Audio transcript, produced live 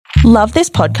Love this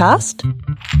podcast?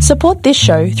 Support this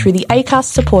show through the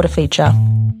Acast supporter feature.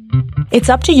 It's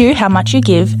up to you how much you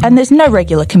give, and there's no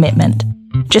regular commitment.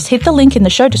 Just hit the link in the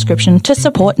show description to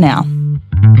support now.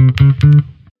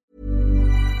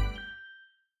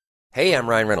 Hey, I'm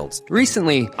Ryan Reynolds.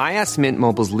 Recently, I asked Mint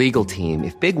Mobile's legal team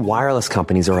if big wireless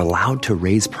companies are allowed to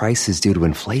raise prices due to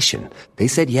inflation. They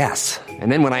said yes.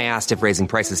 And then when I asked if raising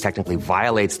prices technically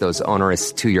violates those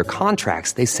onerous two-year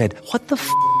contracts, they said, "What the f***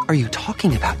 are you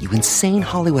talking about, you insane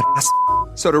Hollywood ass?"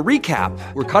 So to recap,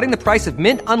 we're cutting the price of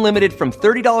Mint Unlimited from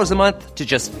 $30 a month to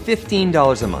just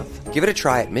 $15 a month. Give it a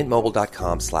try at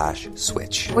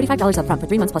mintmobile.com/switch. $45 up front for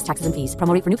 3 months plus taxes and fees.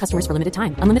 Promo rate for new customers for limited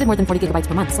time. Unlimited more than 40 gigabytes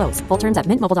per month. Slows full terms at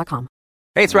mintmobile.com.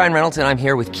 Hey, it's Ryan Reynolds, and I'm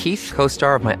here with Keith,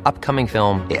 co-star of my upcoming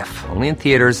film, If, only in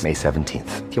theaters May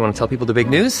 17th. Do you want to tell people the big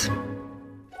news?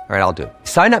 All right, I'll do it.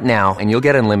 Sign up now and you'll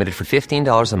get unlimited for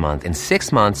 $15 a month and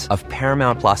 6 months of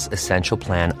Paramount Plus Essential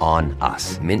Plan on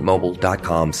us.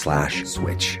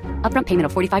 mintmobile.com/switch. Upfront payment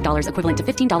of $45 equivalent to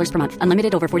 $15 per month.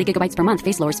 Unlimited over 40 gigabytes per month.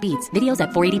 Face lower speeds. Videos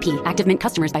at 480p. Active Mint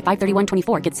customers by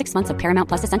 531.24 get 6 months of Paramount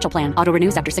Plus Essential Plan. Auto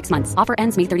renews after 6 months. Offer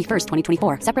ends May 31st,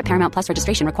 2024. Separate Paramount Plus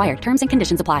registration required. Terms and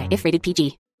conditions apply if rated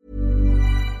PG.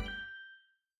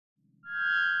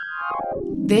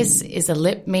 This is a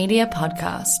Lip Media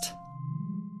podcast.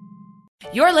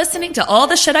 You're listening to All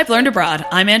the Shit I've Learned Abroad.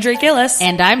 I'm Andrea Gillis.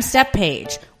 And I'm Steph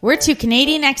Page. We're two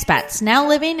Canadian expats now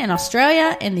living in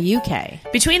Australia and the UK.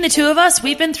 Between the two of us,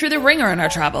 we've been through the ringer in our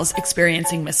travels,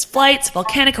 experiencing missed flights,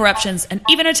 volcanic eruptions, and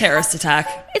even a terrorist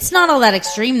attack. It's not all that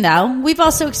extreme, though. We've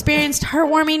also experienced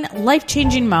heartwarming,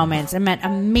 life-changing moments and met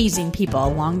amazing people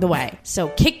along the way. So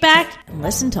kick back and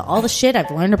listen to all the shit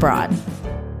I've learned abroad.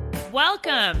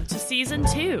 Welcome to Season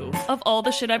 2 of All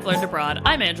the Shit I've Learned Abroad.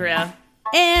 I'm Andrea.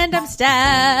 And I'm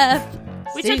Steph.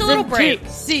 We took a little break.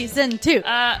 Season 2.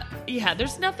 Yeah,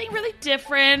 there's nothing really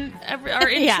different. Our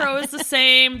intro is the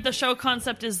same. The show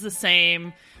concept is the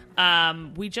same.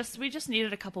 We just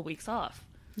needed a couple weeks off.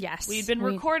 Yes. We'd been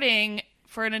recording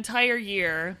for an entire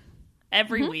year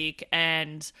every week.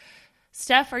 And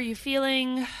Steph, are you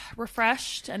feeling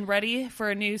refreshed and ready for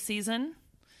a new season?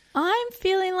 I'm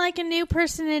feeling like a new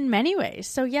person in many ways.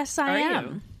 So yes, I am.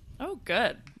 You? Oh,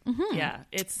 good. Mm-hmm. Yeah,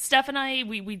 it's Steph and I.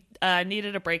 We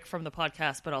needed a break from the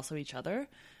podcast, but also each other.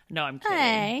 No, I'm kidding.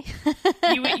 Hey.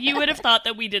 you would have thought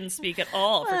that we didn't speak at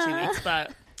all for 2 weeks,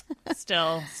 but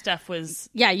still, Steph was.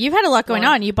 Yeah, you've had a lot going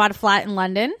on. You bought a flat in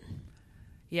London.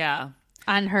 Yeah,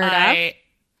 unheard of.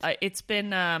 It's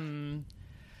been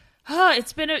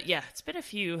it's been a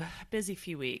busy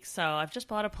few weeks. So I've just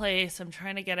bought a place. I'm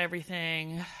trying to get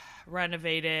everything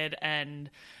renovated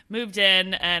and moved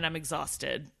in, and I'm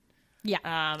exhausted.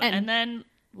 Yeah. And then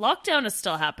lockdown is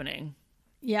still happening.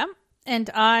 Yeah.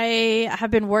 And I have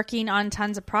been working on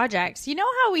tons of projects. You know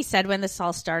how we said when this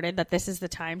all started that this is the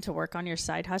time to work on your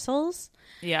side hustles?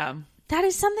 Yeah. That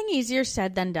is something easier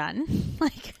said than done.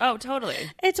 Oh, totally.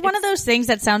 It's one of those things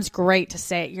that sounds great to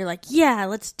say. You're like, yeah,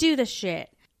 let's do this shit.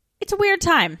 It's a weird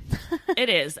time. It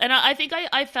is. And I think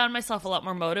I found myself a lot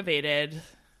more motivated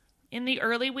in the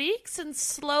early weeks, and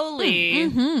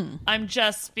slowly I'm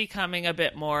just becoming a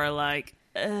bit more like,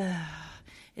 is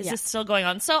this still going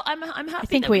on? So I'm happy I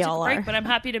think that we we took all a break, are. but I'm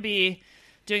happy to be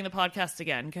doing the podcast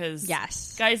again because,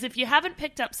 yes, guys, if you haven't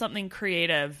picked up something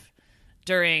creative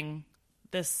during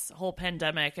this whole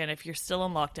pandemic, and if you're still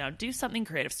in lockdown, do something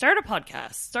creative. Start a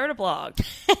podcast, start a blog,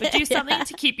 but do something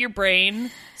to keep your brain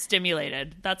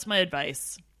stimulated. That's my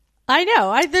advice. I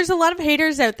know. There's a lot of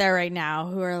haters out there right now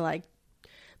who are like,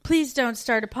 please don't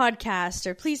start a podcast,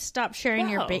 or please stop sharing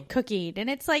your cooking. And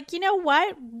it's like, you know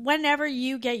what? Whenever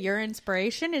you get your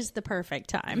inspiration is the perfect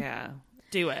time. Yeah,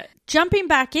 do it. Jumping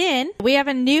back in, we have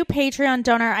a new Patreon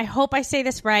donor. I hope I say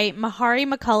this right.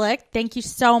 Mahari McCulloch, thank you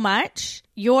so much.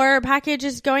 Your package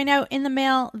is going out in the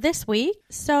mail this week.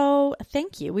 So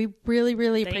thank you. We really,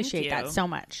 really appreciate that so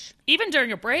much. Even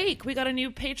during a break, we got a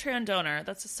new Patreon donor.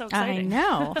 That's just so exciting. I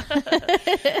know.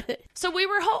 So we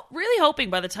were really hoping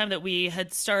by the time that we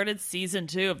had started season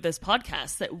 2 of this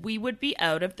podcast that we would be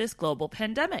out of this global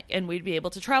pandemic and we'd be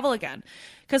able to travel again.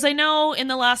 Because I know in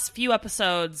the last few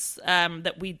episodes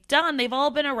that we've done, they've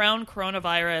all been around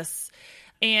coronavirus.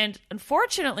 And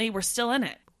unfortunately, we're still in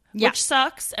it. Yeah. Which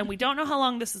sucks, and we don't know how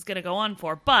long this is going to go on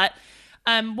for. But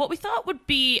what we thought would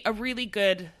be a really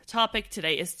good topic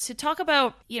today is to talk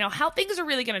about, how things are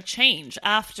really going to change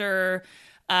after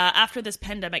this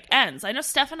pandemic ends. I know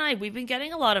Steph and I, we've been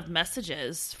getting a lot of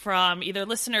messages from either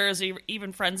listeners or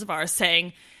even friends of ours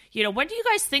saying, when do you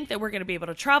guys think that we're going to be able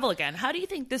to travel again? How do you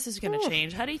think this is going to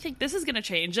change? How do you think this is going to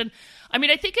change? And I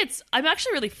mean, I'm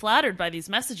actually really flattered by these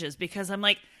messages because I'm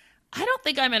like, I don't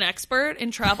think I'm an expert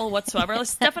in travel whatsoever. Like,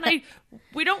 Steph and I,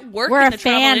 we don't work We're in a the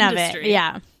fan travel of industry. it.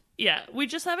 Yeah. Yeah, we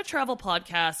just have a travel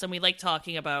podcast, and we like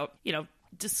talking about, having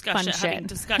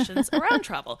discussions around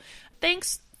travel.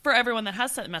 Thanks for everyone that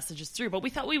has sent messages through, but we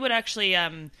thought we would actually, we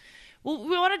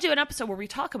want to do an episode where we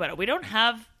talk about it. We don't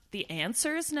have the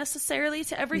answers necessarily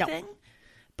to everything,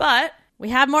 but we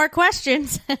have more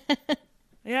questions.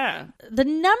 Yeah. The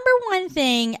number one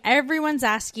thing everyone's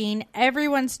asking,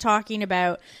 everyone's talking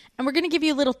about, and we're going to give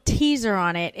you a little teaser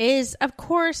on it, is, of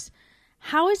course,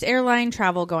 how is airline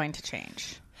travel going to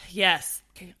change? Yes.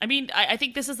 I mean, I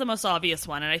think this is the most obvious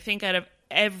one. And I think out of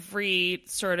every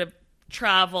sort of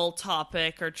travel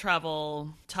topic or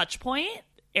travel touch point,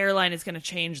 airline is going to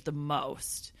change the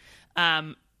most.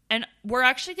 And we're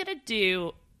actually going to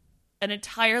do an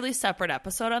entirely separate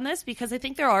episode on this because I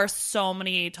think there are so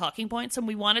many talking points, and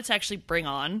we wanted to actually bring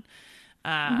on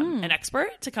an expert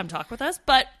to come talk with us.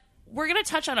 But we're going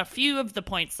to touch on a few of the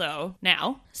points, though,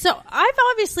 now. So I've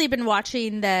obviously been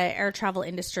watching the air travel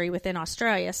industry within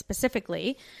Australia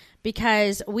specifically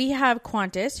because we have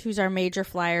Qantas, who's our major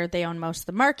flyer. They own most of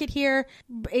the market here.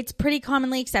 It's pretty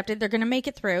commonly accepted. They're going to make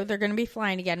it through. They're going to be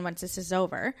flying again once this is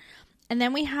over. And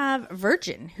then we have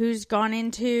Virgin, who's gone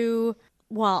into,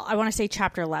 well, I want to say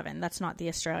Chapter 11. That's not the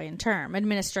Australian term.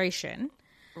 Administration.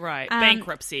 Right.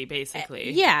 Bankruptcy,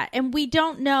 basically. Yeah. And we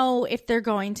don't know if they're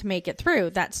going to make it through.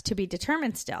 That's to be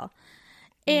determined still.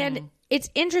 And it's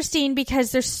interesting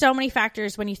because there's so many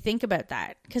factors when you think about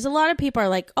that. Because a lot of people are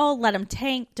like, oh, let them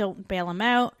tank. Don't bail them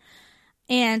out.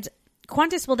 And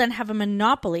Qantas will then have a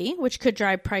monopoly, which could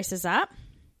drive prices up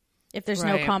if there's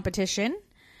no competition.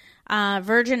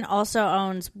 Virgin also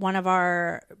owns one of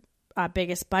our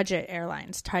biggest budget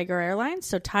airlines, Tiger Airlines.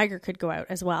 So Tiger could go out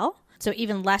as well. So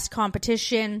even less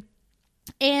competition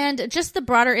and just the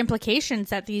broader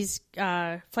implications that these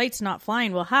flights not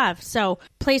flying will have. So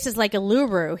places like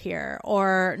Uluru here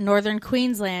or Northern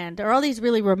Queensland or all these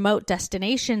really remote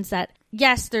destinations that,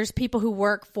 yes, there's people who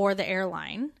work for the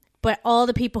airline, but all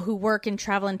the people who work in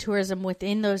travel and tourism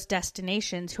within those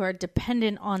destinations who are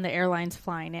dependent on the airlines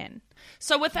flying in.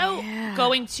 So without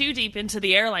going too deep into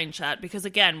the airline chat, because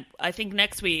again, I think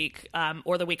next week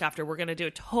or the week after, we're going to do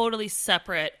a totally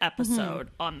separate episode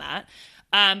on that.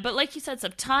 But like you said, so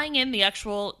tying in the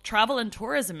actual travel and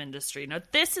tourism industry. Now,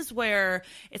 this is where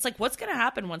it's like, what's going to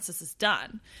happen once this is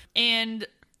done? And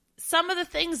some of the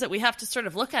things that we have to sort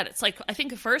of look at, it's like, I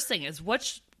think the first thing is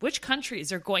which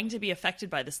countries are going to be affected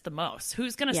by this the most?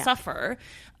 Who's going to suffer?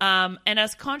 And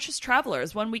as conscious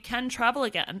travelers, when we can travel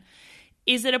again,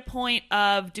 is it a point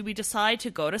of, do we decide to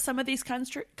go to some of these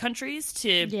countries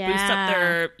to boost up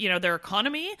their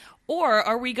economy, or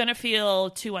are we going to feel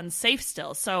too unsafe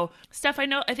still? So, Steph,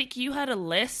 I think you had a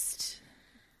list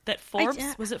that Forbes,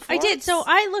 was it Forbes? I did. So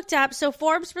I looked up, so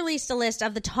Forbes released a list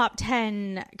of the top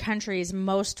 10 countries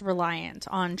most reliant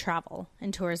on travel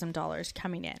and tourism dollars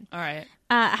coming in. All right.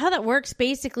 How that works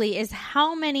basically is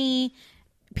how many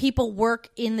people work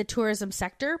in the tourism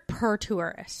sector per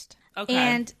tourist. Okay.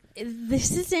 And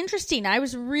this is interesting. I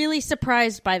was really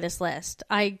surprised by this list.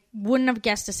 I wouldn't have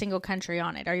guessed a single country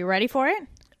on it. Are you ready for it?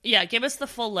 Yeah, give us the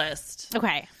full list.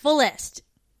 Okay, full list.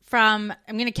 I'm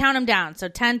going to count them down, so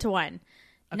 10 to 1.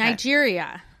 Okay.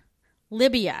 Nigeria,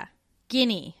 Libya,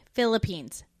 Guinea,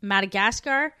 Philippines,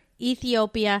 Madagascar,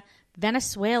 Ethiopia,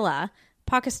 Venezuela,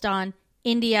 Pakistan,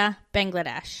 India,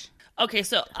 Bangladesh. Okay,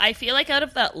 so I feel like out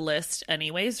of that list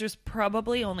anyways, there's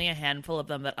probably only a handful of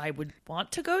them that I would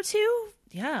want to go to.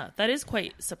 Yeah, that is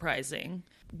quite surprising.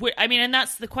 I mean, and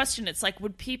that's the question. It's like,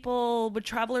 would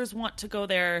travelers want to go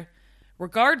there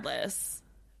regardless,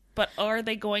 but are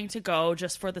they going to go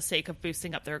just for the sake of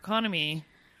boosting up their economy?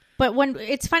 But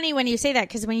it's funny when you say that,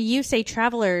 because when you say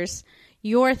travelers,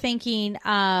 you're thinking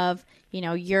of,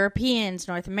 Europeans,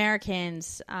 North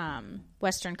Americans,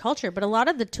 Western culture. But a lot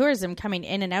of the tourism coming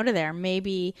in and out of there may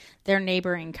be their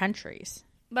neighboring countries.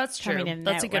 That's true.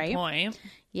 That's a good point.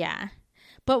 Yeah.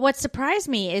 But what surprised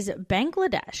me is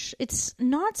Bangladesh. It's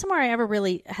not somewhere I ever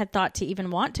really had thought to even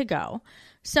want to go.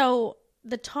 So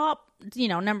the top,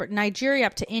 number, Nigeria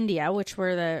up to India, which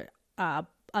were the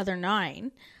other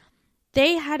 9,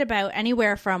 they had about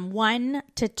anywhere from 1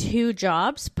 to 2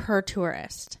 jobs per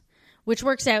tourist, which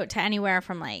works out to anywhere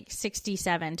from like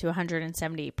 67 to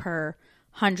 170 per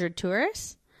 100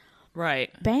 tourists.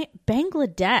 Right.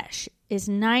 Bangladesh is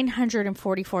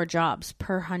 944 jobs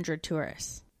per 100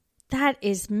 tourists. That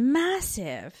is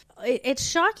massive. It's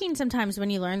shocking sometimes when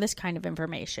you learn this kind of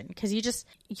information, because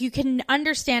you can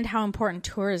understand how important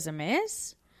tourism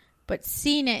is, but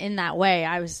seeing it in that way,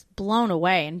 I was blown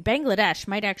away. And Bangladesh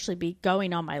might actually be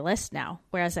going on my list now,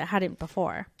 whereas it hadn't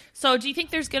before. So do you think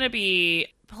there's going to be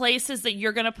places that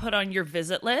you're going to put on your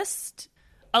visit list,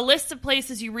 a list of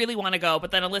places you really want to go,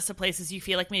 but then a list of places you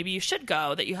feel like maybe you should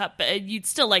go that you'd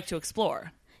still like to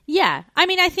explore. Yeah. I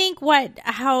mean, I think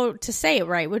how to say it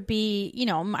right would be,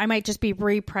 I might just be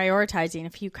reprioritizing a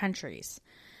few countries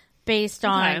based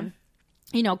on,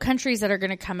 countries that are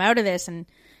going to come out of this and,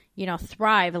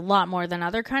 thrive a lot more than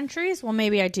other countries. Well,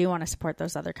 maybe I do want to support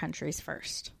those other countries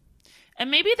first.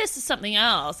 And maybe this is something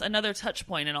else. Another touch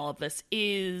point in all of this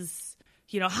is,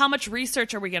 how much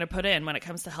research are we going to put in when it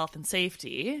comes to health and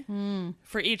safety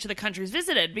for each of the countries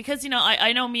visited? Because,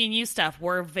 I know me and you, Steph,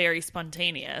 we're very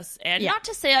spontaneous. And not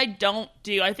to say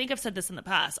I think I've said this in the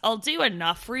past, I'll do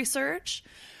enough research.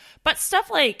 But stuff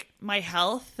like my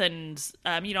health and,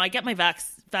 I get my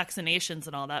vaccinations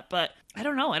and all that, but I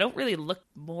don't know. I don't really look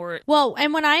more. Well,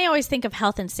 and when I always think of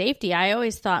health and safety, I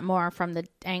always thought more from the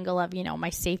angle of,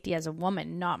 my safety as a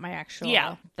woman, not my actual,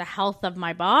 the health of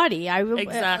my body.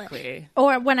 Exactly.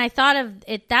 Or when I thought of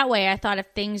it that way, I thought of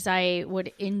things I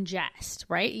would ingest,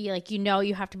 right?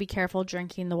 You have to be careful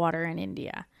drinking the water in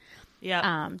India.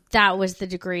 Yeah. That was the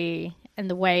degree and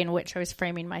the way in which I was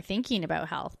framing my thinking about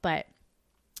health. But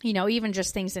even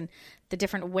just things in the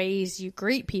different ways you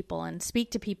greet people and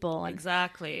speak to people.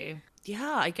 Exactly.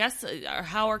 Yeah, I guess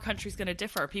how are countries going to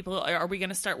differ? Are we going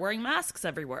to start wearing masks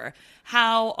everywhere?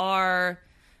 How are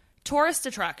tourist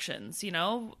attractions,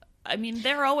 I mean,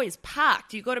 they're always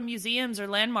packed. You go to museums or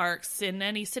landmarks in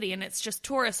any city and it's just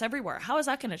tourists everywhere. How is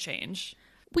that going to change?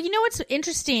 Well, what's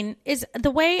interesting is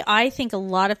the way I think a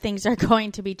lot of things are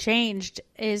going to be changed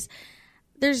is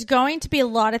there's going to be a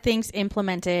lot of things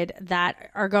implemented that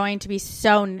are going to be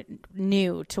so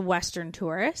new to Western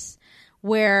tourists,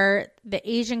 where the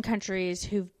Asian countries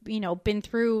who've, been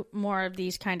through more of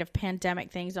these kind of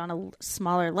pandemic things on a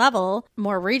smaller level,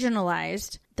 more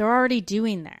regionalized, they're already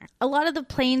doing there. A lot of the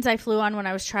planes I flew on when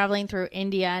I was traveling through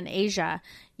India and Asia,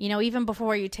 even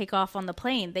before you take off on the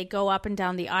plane, they go up and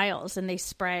down the aisles and they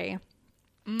spray.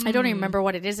 I don't even remember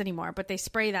what it is anymore, but they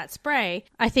spray that spray.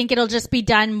 I think it'll just be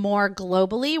done more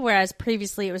globally, whereas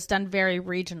previously it was done very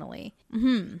regionally.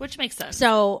 Mm-hmm. Which makes sense.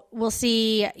 So we'll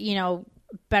see,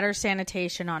 better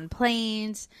sanitation on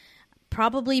planes,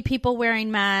 probably people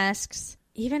wearing masks,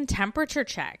 even temperature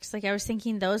checks. I was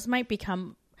thinking those might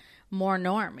become more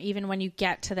norm, even when you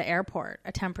get to the airport,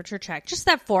 a temperature check. Just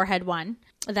that forehead one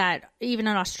that even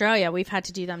in Australia, we've had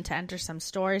to do them to enter some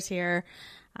stores here.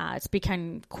 It's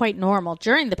become quite normal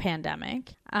during the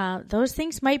pandemic. Those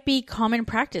things might be common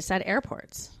practice at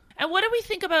airports. And what do we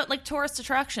think about tourist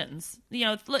attractions?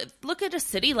 Look at a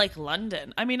city like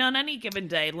London. I mean, on any given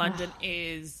day, London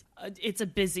it's a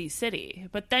busy city.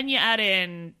 But then you add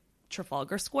in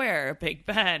Trafalgar Square, Big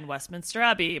Ben, Westminster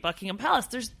Abbey, Buckingham Palace.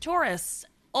 There's tourists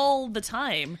all the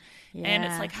time. Yeah. And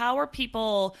it's how are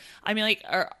people,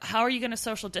 how are you going to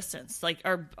social distance?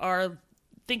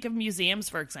 Think of museums,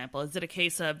 for example. Is it a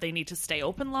case of they need to stay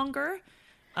open longer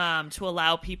to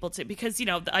allow people to... Because,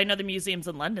 I know the museums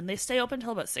in London, they stay open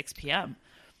until about 6 p.m.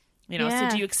 So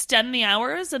do you extend the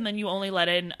hours and then you only let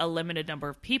in a limited number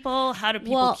of people? How do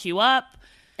people queue up?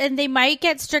 And they might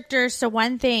get stricter. So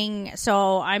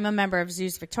I'm a member of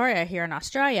Zoos Victoria here in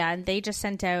Australia, and they just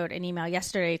sent out an email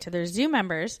yesterday to their zoo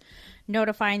members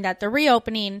notifying that they're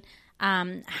reopening.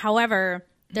 However,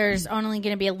 there's only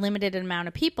going to be a limited amount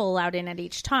of people allowed in at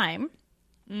each time.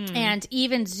 And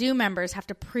even zoo members have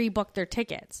to pre-book their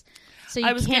tickets. So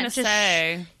you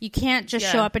can't just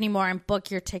show up anymore and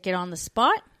book your ticket on the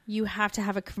spot. You have to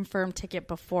have a confirmed ticket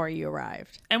before you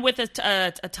arrived. And with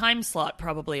a time slot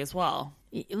probably as well.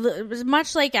 It was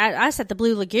much like us at the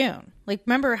Blue Lagoon.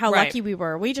 Remember how lucky we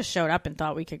were? We just showed up and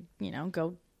thought we could,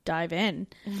 go dive in.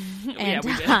 And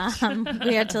we did.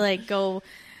 We had to go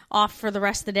off for the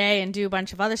rest of the day and do a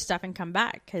bunch of other stuff and come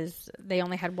back because they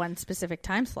only had one specific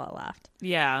time slot left.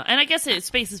 Yeah. And I guess it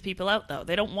spaces people out, though.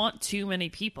 They don't want too many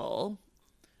people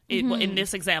in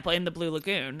this example, in the Blue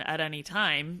Lagoon at any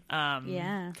time.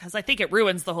 Because I think it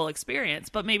ruins the whole experience.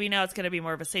 But maybe now it's going to be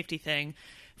more of a safety thing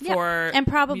for and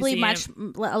probably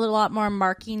a lot more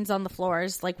markings on the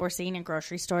floors like we're seeing in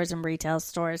grocery stores and retail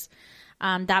stores.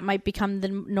 That might become the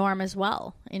norm as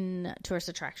well in tourist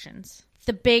attractions.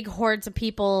 The big hordes of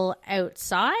people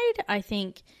outside, I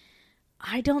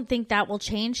don't think that will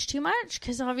change too much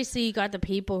because obviously you got the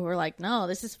people who are like, no,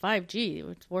 this is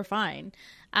 5G. We're fine.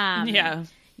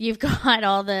 You've got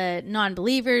all the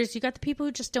non-believers. You got the people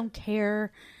who just don't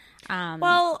care.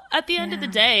 Well, at the end of the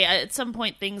day, at some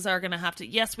point things are going to have to,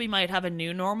 yes, we might have a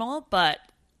new normal, but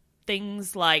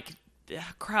things like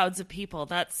crowds of people,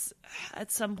 that's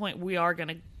at some point we are going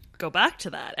to go back to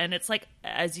that. And it's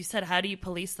as you said, how do you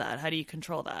police that? How do you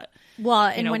control that? Well,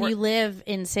 and when you live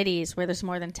in cities where there's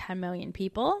more than 10 million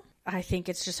people, I think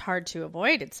it's just hard to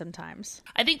avoid it sometimes.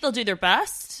 I think they'll do their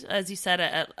best, as you said,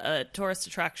 at tourist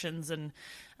attractions and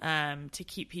to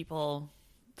keep people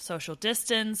social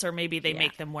distance, or maybe they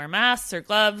make them wear masks or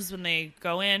gloves when they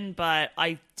go in. But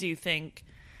I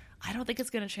don't think it's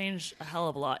going to change a hell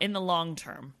of a lot in the long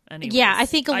term. Anyways. Yeah, I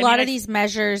think a lot of these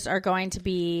measures are going to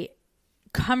be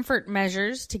comfort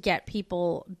measures to get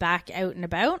people back out and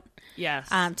about. Yes.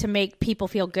 To make people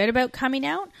feel good about coming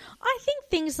out. I think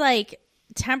things like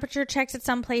temperature checks at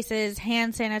some places,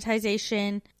 hand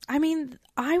sanitization. I mean,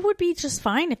 I would be just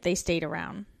fine if they stayed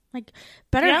around. Like,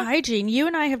 better hygiene. You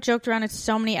and I have joked around in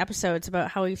so many episodes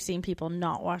about how we've seen people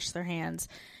not wash their hands,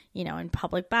 you know, in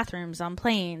public bathrooms, on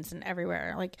planes, and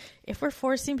everywhere. Like, if we're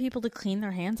forcing people to clean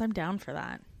their hands, I'm down for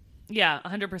that. Yeah,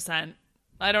 100%.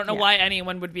 I don't know why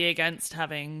anyone would be against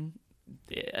having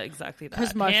exactly that.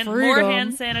 Because more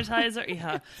hand sanitizer.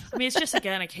 Yeah. I mean, it's just,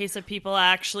 again, a case of people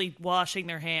actually washing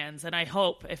their hands. And I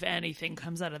hope, if anything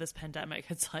comes out of this pandemic,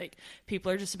 it's like people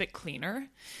are just a bit cleaner.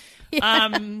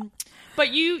 Yeah.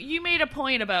 But you made a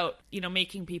point about, you know,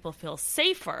 making people feel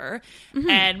safer. Mm-hmm.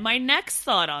 And my next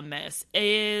thought on this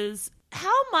is,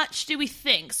 how much do we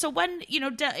think? So when, you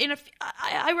know,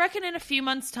 I reckon in a few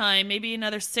months' time, maybe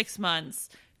another 6 months,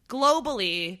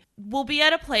 globally, we'll be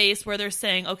at a place where they're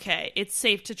saying, okay, it's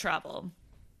safe to travel.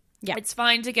 Yeah. It's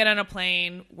fine to get on a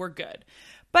plane. We're good.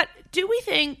 But do we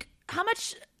think how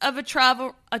much of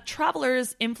a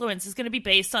traveler's influence is going to be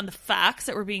based on the facts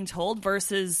that we're being told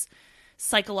versus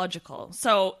psychological?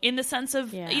 So in the sense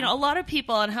of, you know, a lot of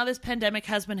people on how this pandemic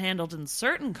has been handled in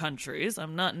certain countries,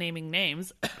 I'm not naming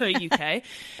names, UK,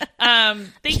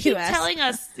 they keep telling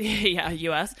us,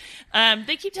 US,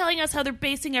 they keep telling us how they're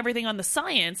basing everything on the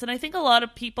science. And I think a lot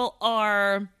of people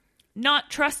are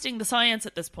not trusting the science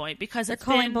at this point because it's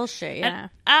been bullshit, an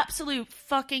absolute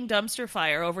fucking dumpster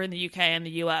fire over in the UK and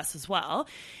the US as well.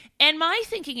 And my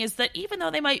thinking is that even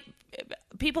though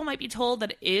people might be told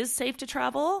that it is safe to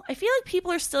travel, I feel like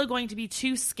people are still going to be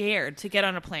too scared to get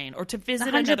on a plane or to visit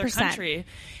 100%. Another country.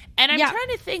 And I'm trying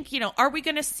to think, you know, are we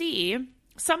going to see,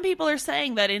 some people are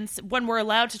saying that when we're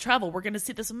allowed to travel, we're going to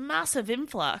see this massive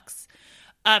influx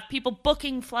of people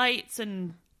booking flights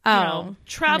and you know,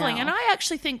 traveling. No. And I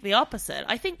actually think the opposite.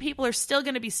 I think people are still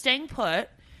going to be staying put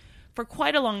for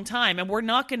quite a long time, and we're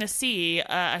not going to see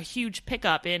a huge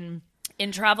pickup in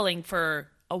traveling for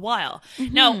a while.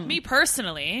 Mm-hmm. Now, me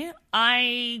personally,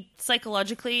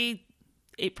 psychologically,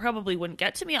 it probably wouldn't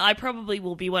get to me. I probably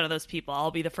will be one of those people.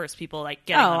 I'll be the first people like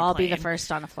getting on a plane. I'll be the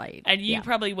first on a flight. And you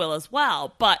probably will as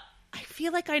well. But I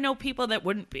feel like I know people that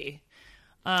wouldn't be.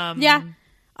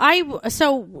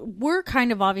 So we're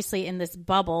kind of obviously in this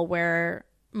bubble where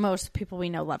most people we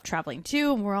know love traveling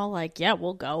too. And we're all like, yeah,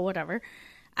 we'll go, whatever.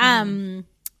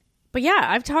 But yeah,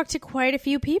 I've talked to quite a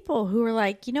few people who are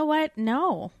like, you know what?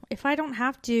 No, if I don't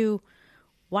have to,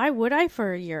 why would I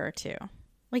for a year or two?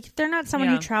 Like, they're not someone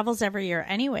who travels every year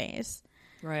anyways.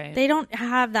 Right. They don't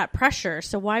have that pressure.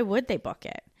 So why would they book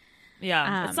it?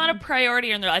 Yeah. It's not a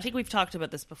priority. I think we've talked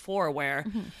about this before where,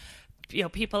 you know,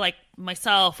 people like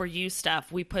myself or you,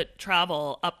 Steph, we put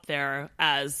travel up there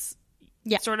as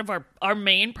sort of our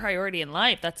main priority in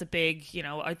life. That's a big, you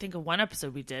know, I think of one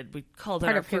episode we called it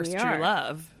our first true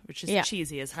love, which is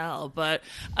cheesy as hell, but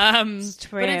it's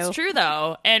true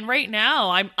though. And right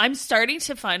now I'm starting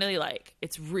to finally, like,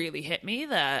 it's really hit me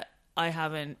that I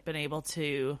haven't been able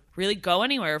to really go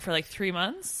anywhere for like 3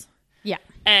 months. Yeah.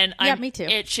 And I'm me too.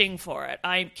 itching for it.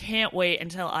 I can't wait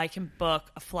until I can book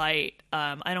a flight.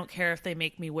 I don't care if they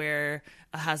make me wear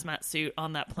a hazmat suit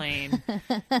on that plane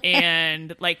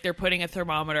and like they're putting a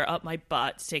thermometer up my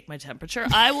butt to take my temperature.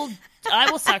 I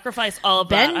will sacrifice all of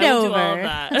that. Bend over. Do all of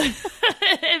that.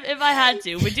 if I had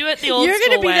to. We do it the old You're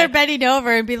going to be there bending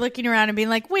over and be looking around and being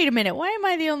like, wait a minute, why am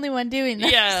I the only one doing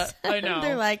this? Yeah, I know.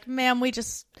 They're like, ma'am, we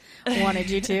just wanted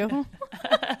you to.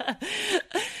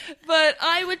 But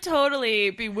I would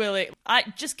totally be willing.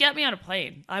 Just get me on a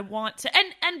plane. I want to,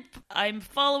 and I'm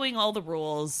following all the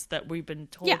rules that we've been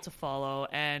told to follow,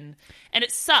 and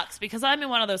it sucks because I'm in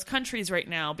one of those countries right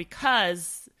now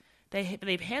because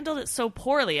they've handled it so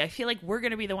poorly. I feel like we're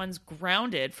going to be the ones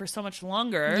grounded for so much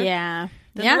longer than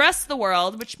the rest of the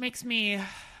world, which makes me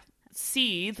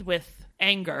seethe with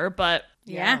anger. But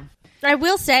yeah. I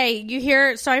will say,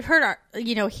 I've heard,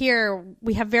 here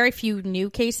we have very few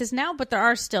new cases now, but there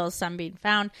are still some being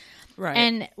found. Right.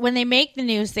 And when they make the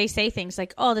news, they say things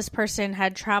like, oh, this person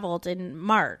had traveled in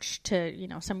March to,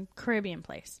 some Caribbean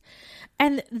place.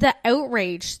 And the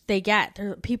outrage they get,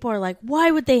 people are like, why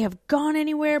would they have gone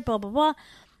anywhere? Blah, blah, blah.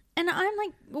 And I'm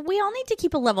like, we all need to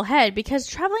keep a level head because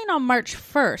traveling on March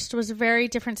 1st was a very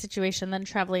different situation than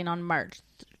traveling on March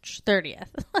 30th.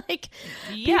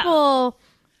 People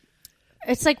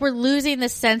it's like we're losing the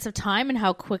sense of time and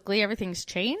how quickly everything's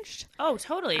changed. Oh,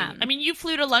 totally. I mean, you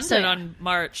flew to London on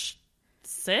March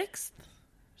 6th or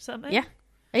something? Yeah.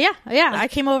 I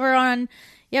came over on,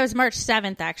 it was March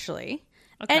 7th, actually.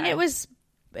 Okay. And it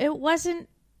wasn't,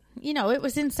 it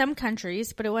was in some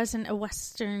countries, but it wasn't a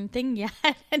Western thing yet.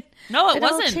 No, it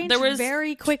all wasn't. changed There was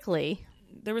very quickly.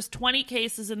 There was 20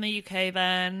 cases in the UK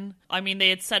then. I mean, they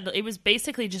had said it was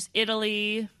basically just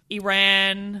Italy,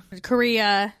 Iran,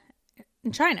 Korea,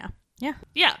 and China. Yeah.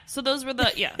 Yeah. So those were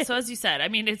so as you said, I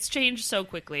mean, it's changed so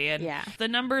quickly. And the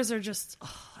numbers are just,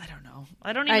 I don't know.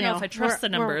 I don't even know if I trust the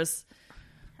numbers.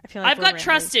 I feel like I've got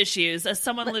trust issues as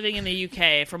someone living in the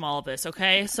UK from all of this,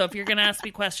 okay? So if you're going to ask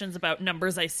me questions about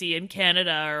numbers I see in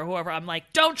Canada or whoever, I'm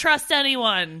like, don't trust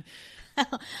anyone.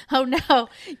 Oh, no.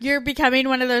 You're becoming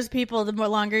one of those people, the more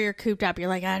longer you're cooped up, you're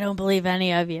like, I don't believe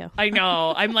any of you. I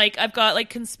know. I'm like, I've got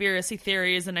like conspiracy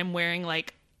theories and I'm wearing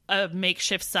like a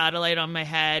makeshift satellite on my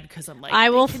head because I'm like, I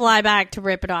will fly back to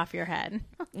rip it off your head.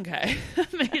 Okay.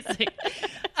 Amazing.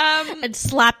 And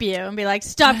slap you and be like,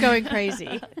 stop going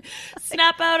crazy.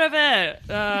 Snap out of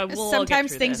it.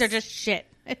 Sometimes things are just shit.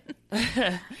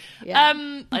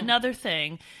 Another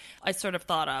thing I sort of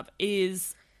thought of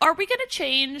is, are we going to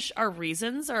change our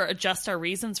reasons or adjust our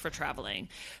reasons for traveling?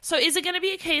 So is it going to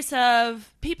be a case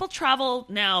of people travel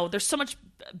now? There's so much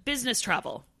business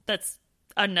travel that's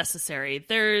unnecessary.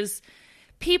 There's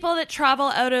people that travel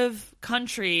out of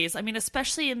countries. I mean,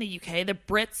 especially in the UK, the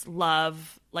Brits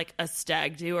love like a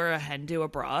stag do or a hen do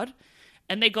abroad.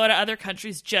 And they go to other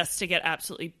countries just to get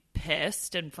absolutely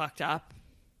pissed and fucked up.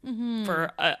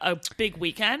 For a big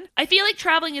weekend. I feel like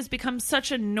traveling has become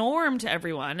such a norm to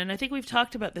everyone. And I think we've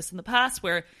talked about this in the past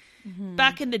where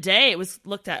back in the day, it was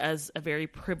looked at as a very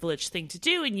privileged thing to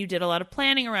do. And you did a lot of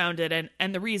planning around it.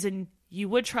 And the reason you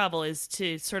would travel is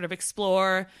to sort of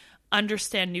explore,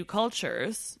 understand new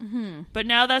cultures. But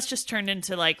now that's just turned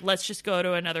into like, let's just go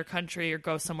to another country or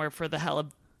go somewhere for the hell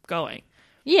of going.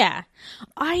 Yeah.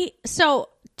 So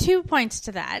 2 points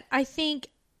to that. I think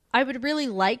I would really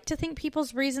like to think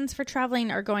people's reasons for traveling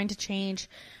are going to change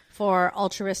for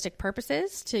altruistic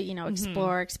purposes to,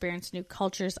 explore, experience new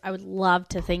cultures. I would love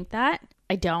to think that.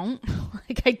 I don't.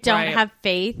 I don't have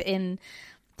faith in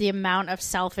the amount of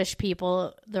selfish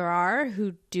people there are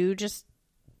who do just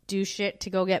do shit to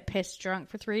go get pissed drunk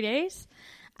for 3 days.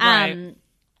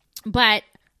 But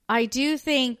I do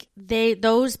think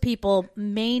those people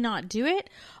may not do it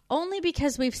only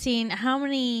because we've seen how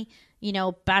many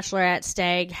bachelorette,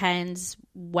 stag, hens,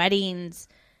 weddings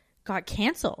got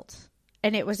canceled.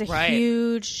 And it was a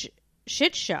huge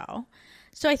shit show.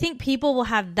 So I think people will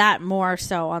have that more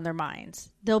so on their minds.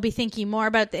 They'll be thinking more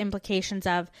about the implications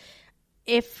of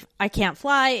if I can't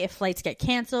fly, if flights get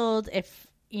canceled, if,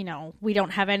 we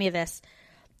don't have any of this.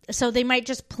 So they might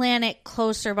just plan it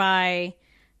closer by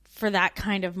for that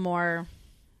kind of more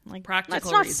like practical.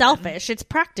 It's not selfish. It's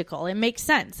practical. It makes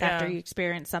sense after you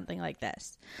experience something like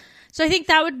this. So I think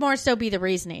that would more so be the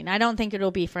reasoning. I don't think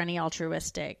it'll be for any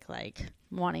altruistic, like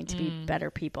wanting to be better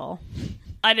people.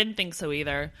 I didn't think so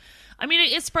either. I mean,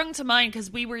 it sprung to mind because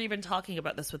we were even talking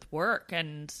about this with work.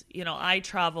 And, I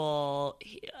travel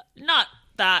not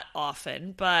that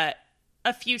often, but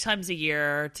a few times a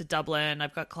year to Dublin.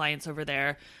 I've got clients over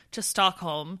there, to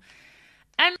Stockholm.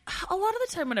 And a lot of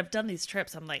the time when I've done these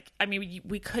trips, I'm like, I mean,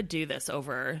 we could do this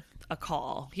over a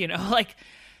call, like,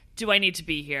 do I need to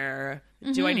be here?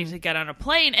 Do I need to get on a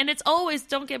plane? And it's always,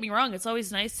 don't get me wrong, it's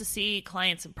always nice to see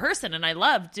clients in person. And I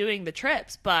love doing the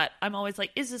trips, but I'm always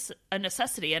like, is this a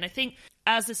necessity? And I think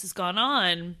as this has gone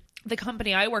on, the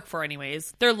company I work for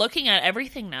anyways, they're looking at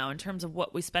everything now in terms of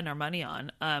what we spend our money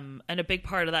on. And a big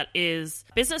part of that is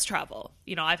business travel.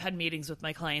 I've had meetings with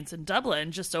my clients in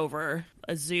Dublin just over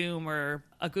a Zoom or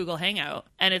a Google Hangout.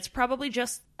 And it's probably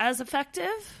just as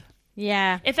effective.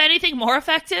 Yeah. If anything, more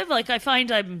effective. Like, I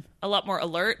find I'm a lot more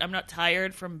alert. I'm not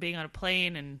tired from being on a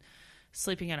plane and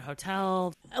sleeping in a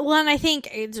hotel. Well, and I think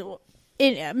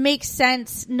it makes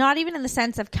sense, not even in the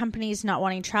sense of companies not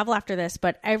wanting to travel after this,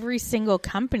 but every single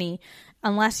company,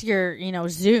 unless you're,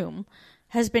 Zoom,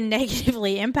 has been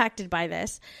negatively impacted by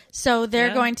this. So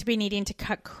they're going to be needing to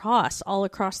cut costs all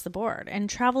across the board. And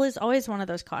travel is always one of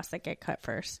those costs that get cut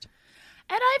first.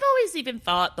 And I've always even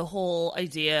thought the whole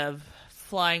idea of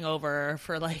flying over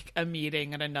for like a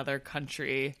meeting in another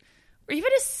country or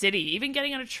even a city, even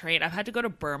getting on a train. I've had to go to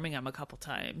Birmingham a couple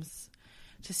times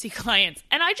to see clients.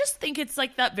 And I just think it's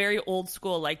like that very old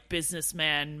school, like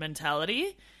businessman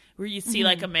mentality where you see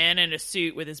like a man in a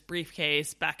suit with his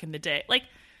briefcase back in the day. Like,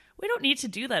 we don't need to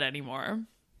do that anymore.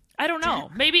 I don't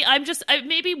know. Maybe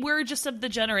maybe we're just of the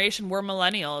generation, we're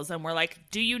millennials and we're like,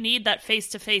 do you need that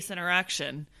face-to-face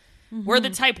interaction? We're the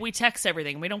type, we text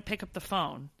everything. We don't pick up the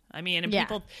phone. I mean, and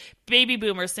people, baby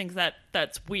boomers think that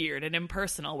that's weird and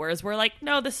impersonal, whereas we're like,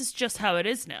 no, this is just how it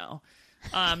is now.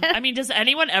 I mean, does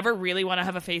anyone ever really want to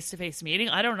have a face-to-face meeting?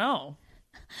 I don't know.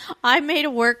 I made a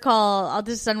work call.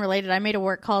 This is unrelated. I made a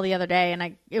work call the other day,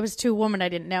 and it was to a woman I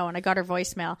didn't know, and I got her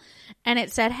voicemail. And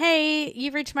it said, hey,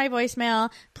 you've reached my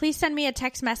voicemail. Please send me a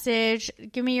text message.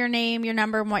 Give me your name, your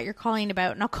number, and what you're calling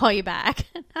about, and I'll call you back.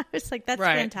 And I was like, that's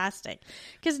fantastic.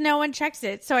 Because no one checks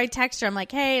it. So I text her. I'm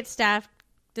like, hey, it's Steph.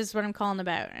 This is what I'm calling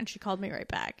about. And she called me right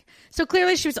back. So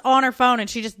clearly she was on her phone and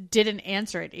she just didn't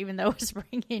answer it, even though it was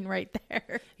ringing right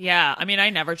there. Yeah. I mean,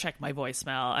 I never check my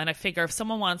voicemail. And I figure if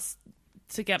someone wants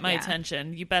to get my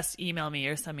attention, you best email me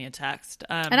or send me a text.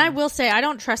 And I will say, I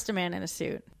don't trust a man in a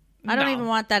suit. I don't even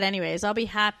want that anyways. I'll be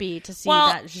happy to see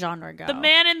that genre go. The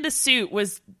man in the suit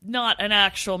was not an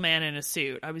actual man in a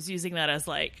suit. I was using that as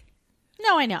like...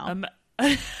 No, I know.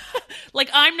 Like,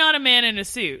 I'm not a man in a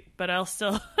suit, but I'll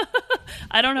still...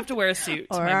 I don't have to wear a suit.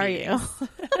 Or are you?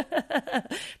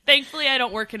 Thankfully, I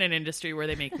don't work in an industry where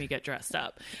they make me get dressed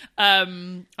up. I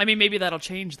mean, maybe that'll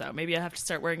change, though. Maybe I have to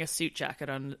start wearing a suit jacket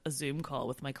on a Zoom call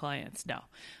with my clients. No,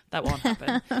 that won't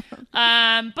happen.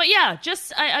 But yeah,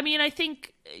 just, I mean, I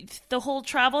think the whole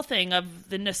travel thing of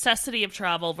the necessity of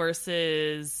travel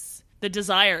versus the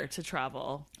desire to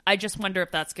travel, I just wonder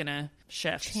if that's going to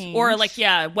shift. Change. Or like,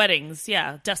 weddings.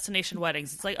 Yeah, destination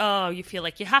weddings. It's like, oh, you feel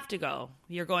like you have to go.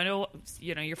 You're going to,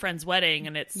 your friend's wedding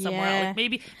and it's somewhere else.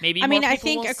 Like maybe I mean, more I people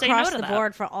think will say across no to the that.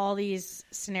 board for all these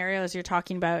scenarios you're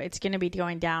talking about, it's going to be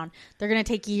going down. They're going to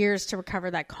take years to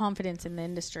recover that confidence in the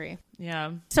industry.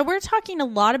 Yeah. So we're talking a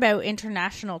lot about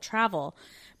international travel,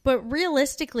 but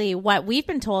realistically, what we've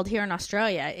been told here in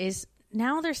Australia is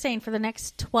now they're saying for the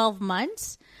next 12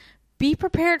 months, be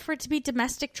prepared for it to be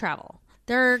domestic travel.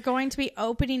 They're going to be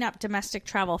opening up domestic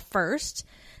travel first.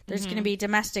 There's going to be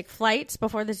domestic flights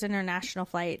before there's international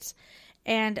flights.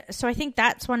 And so I think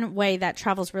that's one way that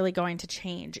travel is really going to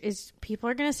change is people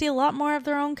are going to see a lot more of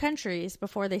their own countries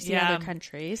before they see other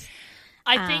countries.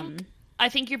 I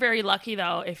think you're very lucky,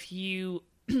 though, if you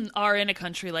are in a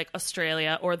country like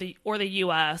Australia or the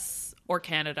US or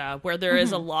Canada, where there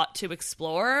is a lot to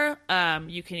explore.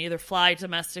 You can either fly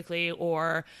domestically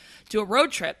or do a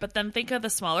road trip, but then think of the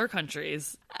smaller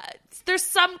countries. There's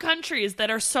some countries that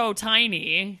are so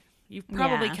tiny, you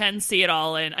probably can see it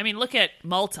all in. I mean, look at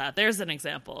Malta. There's an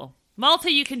example.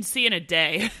 Malta you can see in a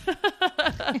day.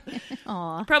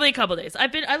 Probably a couple days.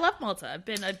 I love Malta.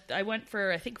 I went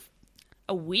for, I think,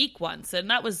 a week once, and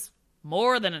that was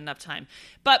more than enough time.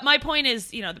 But my point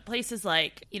is, the places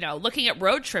like, looking at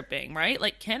road tripping, right?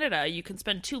 Like Canada, you can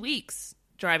spend 2 weeks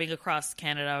driving across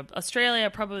Canada. Australia,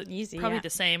 probably the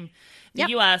same. The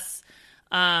US.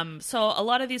 So a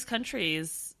lot of these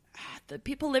countries, the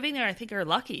people living there, I think, are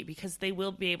lucky because they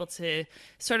will be able to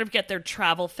sort of get their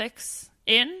travel fix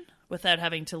in without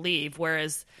having to leave.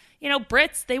 Whereas,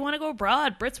 Brits, they want to go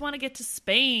abroad. Brits want to get to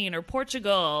Spain or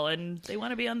Portugal, and they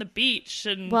want to be on the beach.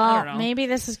 And I don't know. Maybe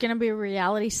this is going to be a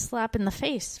reality slap in the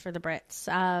face for the Brits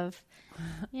of,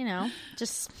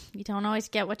 just you don't always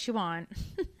get what you want.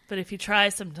 But if you try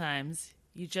sometimes,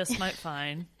 you just might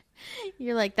find.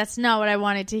 You're like, that's not what I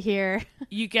wanted to hear.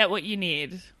 You get what you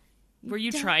need. Were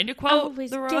you trying to quote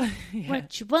the road?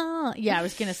 What you want? Yeah, I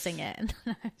was going to sing it.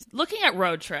 Looking at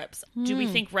road trips, do we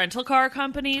think rental car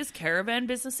companies, caravan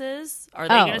businesses, are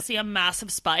they going to see a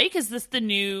massive spike? Is this the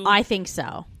new... I think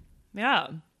so. Yeah.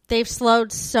 They've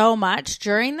slowed so much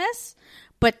during this,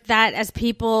 but that as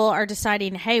people are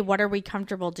deciding, hey, what are we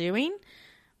comfortable doing?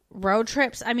 Road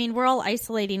trips, I mean, we're all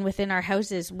isolating within our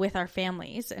houses with our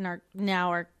families and our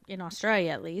in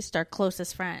Australia at least, our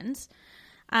closest friends.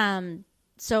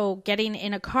 So getting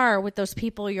in a car with those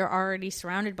people you're already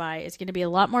surrounded by is going to be a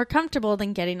lot more comfortable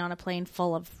than getting on a plane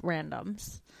full of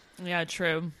randoms. Yeah,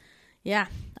 true. Yeah.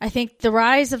 I think the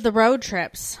rise of the road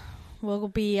trips will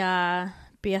be a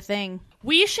thing.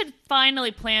 We should finally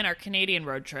plan our Canadian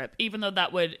road trip, even though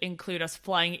that would include us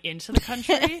flying into the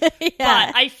country.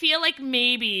 But I feel like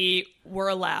maybe we're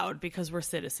allowed because we're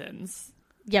citizens.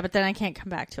 Yeah, but then I can't come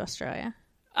back to Australia.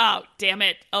 Oh, damn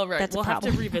it. All right. That's we'll have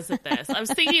to revisit this. I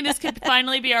was thinking this could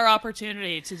finally be our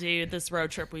opportunity to do this road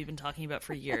trip we've been talking about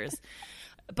for years.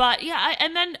 But yeah,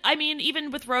 and then, I mean, even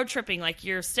with road tripping, like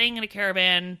you're staying in a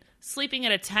caravan, sleeping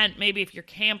in a tent, maybe if you're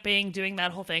camping, doing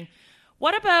that whole thing.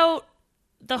 What about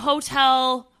the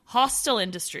hostel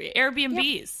industry,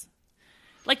 Airbnbs?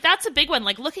 Yep. Like that's a big one.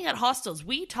 Like looking at hostels,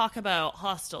 we talk about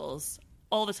hostels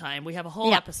all the time. We have a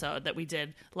whole episode that we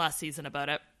did last season about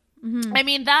it. Mm-hmm. I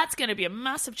mean, that's going to be a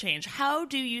massive change. How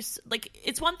do you, like,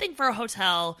 it's one thing for a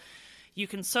hotel. You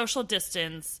can social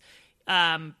distance.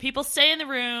 People stay in the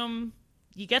room.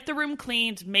 you get the room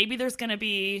cleaned. Maybe there's going to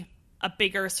be a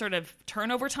bigger sort of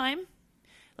turnover time.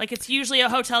 Like it's usually a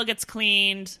hotel gets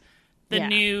cleaned, the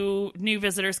new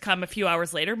visitors come a few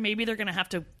hours later. Maybe they're going to have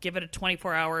to give it a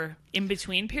 24-hour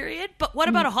in-between period. But what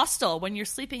about a hostel when you're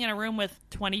sleeping in a room with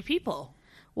 20 people?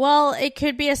 Well, it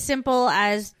could be as simple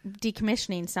as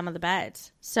decommissioning some of the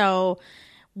beds. So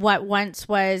what once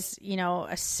was, a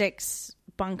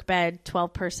 6-bunk bed,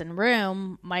 12-person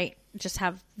room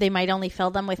they might only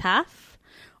fill them with half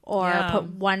or put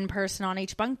one person on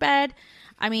each bunk bed.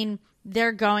 I mean,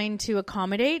 they're going to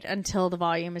accommodate until the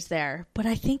volume is there. But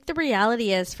I think the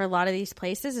reality is for a lot of these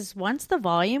places is once the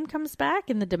volume comes back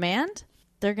and the demand,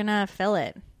 they're going to fill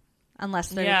it. Unless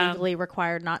they're legally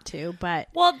required not to.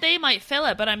 Well, they might fill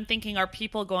it, but I'm thinking, are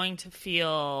people going to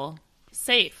feel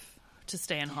safe to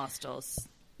stay in hostels?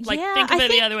 Think of it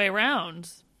the other way around.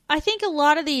 I think a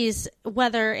lot of these,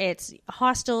 whether it's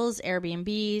hostels,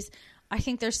 Airbnbs, I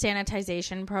think their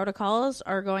sanitization protocols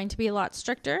are going to be a lot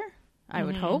stricter, I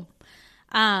would hope.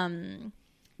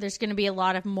 There's going to be a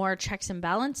lot of more checks and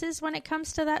balances when it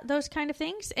comes to those kind of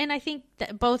things. And I think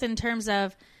that both in terms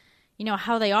of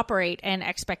how they operate and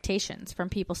expectations from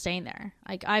people staying there.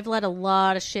 Like I've let a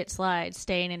lot of shit slide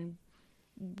staying in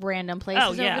random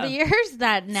places over the years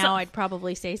that now I'd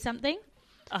probably say something.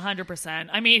 100%.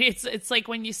 I mean, it's like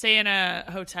when you stay in a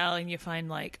hotel and you find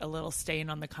like a little stain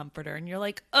on the comforter and you're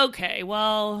like, okay,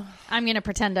 well, I'm going to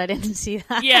pretend I didn't see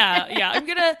that.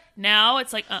 Yeah. Now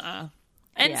it's like,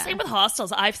 And same with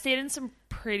hostels. I've stayed in some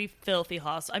pretty filthy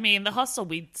hostels. I mean, the hostel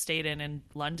we stayed in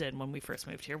London when we first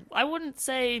moved here, I wouldn't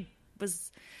say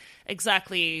was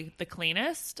exactly the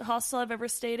cleanest hostel I've ever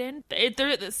stayed in.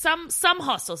 Some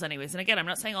hostels anyways, and again, I'm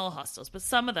not saying all hostels, but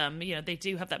some of them, they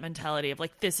do have that mentality of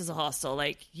like, this is a hostel,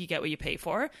 like you get what you pay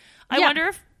for. I wonder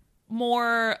if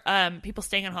more people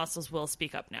staying in hostels will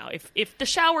speak up now. If the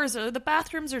showers or the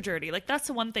bathrooms are dirty, like that's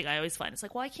the one thing I always find. It's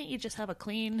like, why can't you just have a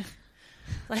clean...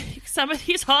 Like some of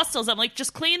these hostels, I'm like,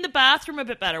 just clean the bathroom a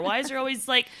bit better. Why is there always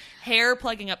like hair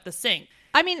plugging up the sink?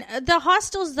 I mean, the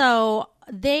hostels, though,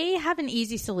 they have an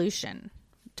easy solution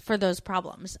for those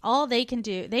problems. All they can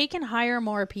do, they can hire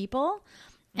more people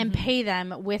and pay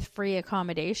them with free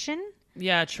accommodation.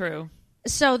 Yeah, true.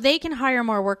 So they can hire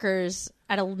more workers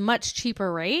at a much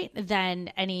cheaper rate than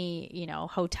any,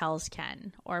 hotels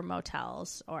can or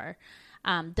motels or...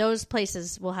 those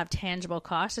places will have tangible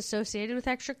costs associated with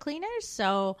extra cleaners.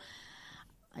 So,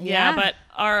 but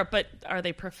are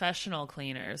they professional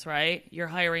cleaners, right? You're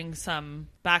hiring some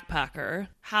backpacker.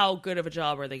 How good of a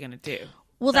job are they going to do?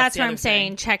 Well, that's what I'm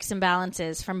saying. Checks and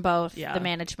balances from both the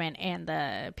management and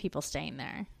the people staying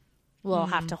there. We'll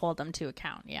have to hold them to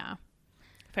account. Yeah.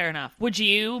 Fair enough. Would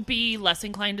you be less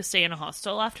inclined to stay in a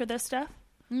hostel after this stuff?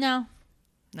 No.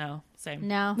 No, same.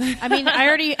 No. I mean,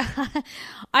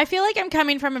 I feel like I'm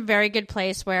coming from a very good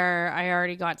place where I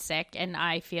already got sick and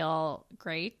I feel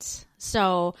great.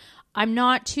 So I'm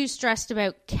not too stressed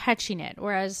about catching it,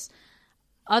 whereas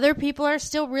other people are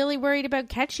still really worried about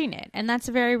catching it. And that's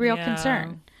a very real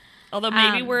concern. Although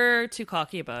maybe we're too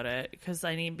cocky about it because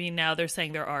I mean, now they're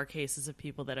saying there are cases of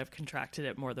people that have contracted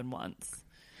it more than once.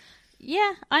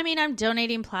 Yeah, I mean, I'm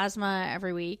donating plasma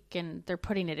every week, and they're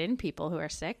putting it in people who are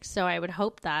sick, so I would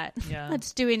hope that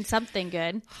it's doing something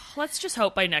good. Let's just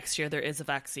hope by next year there is a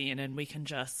vaccine, and we can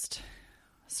just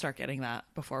start getting that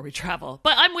before we travel.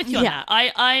 But I'm with you on that.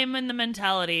 I'm in the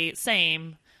mentality,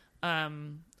 same,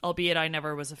 albeit I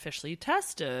never was officially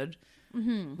tested.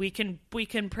 Mm-hmm. We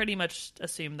can pretty much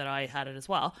assume that I had it as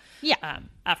well. Yeah.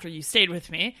 After you stayed with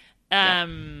me.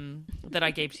 That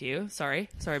I gave to you. Sorry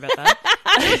about that.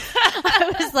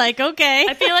 I was like, okay.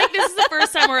 I feel like this is the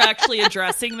first time we're actually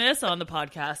addressing this on the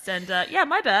podcast. And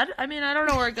my bad. I mean, I don't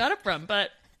know where I got it from,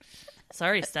 but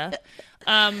sorry, Steph.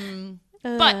 But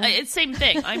it's same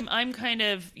thing. I'm kind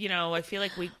of, I feel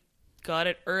like we got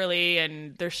it early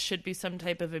and there should be some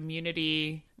type of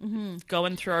immunity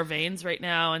going through our veins right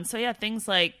now. And so, things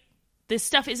like this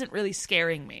stuff isn't really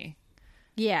scaring me.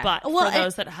 Yeah. But for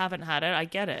those that haven't had it, I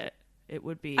get it. It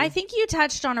would be... I think you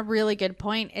touched on a really good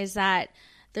point, is that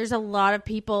there's a lot of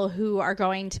people who are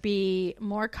going to be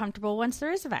more comfortable once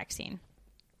there is a vaccine.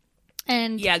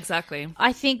 And yeah, exactly.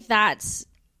 I think that's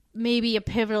maybe a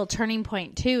pivotal turning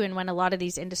point, too, and when a lot of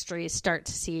these industries start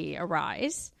to see a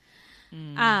rise.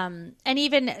 And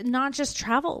even not just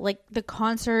travel, like the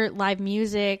concert, live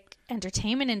music,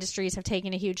 entertainment industries have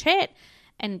taken a huge hit.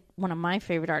 And one of my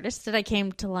favorite artists that I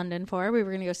came to London for, we were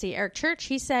going to go see Eric Church.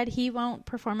 He said he won't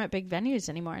perform at big venues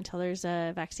anymore until there's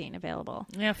a vaccine available.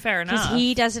 Yeah, fair enough. Because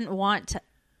he doesn't want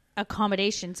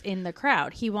accommodations in the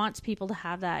crowd. He wants people to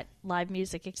have that live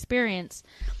music experience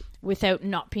without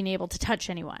not being able to touch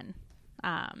anyone.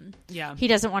 He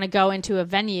doesn't want to go into a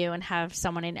venue and have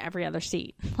someone in every other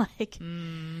seat.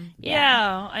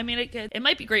 Yeah. I mean, it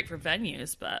might be great for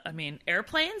venues, but I mean,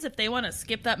 airplanes, if they want to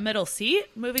skip that middle seat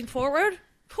moving forward,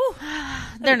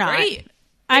 they're not. Great.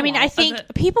 I mean, I think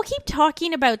people keep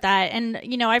talking about that. And,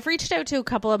 I've reached out to a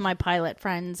couple of my pilot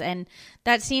friends, and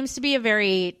that seems to be a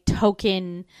very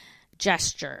token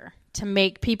gesture to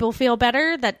make people feel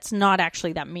better. That's not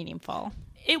actually that meaningful.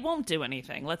 It won't do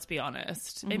anything, let's be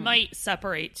honest. It might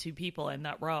separate two people in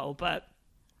that row, but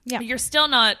you're still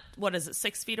not,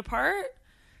 6 feet apart?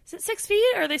 Is it 6 feet,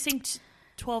 or are they saying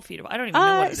 12 feet apart? I don't even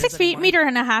know what it is 6 feet, anymore. meter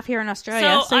and a half here in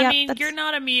Australia. So I mean, you're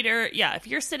not a meter. Yeah, if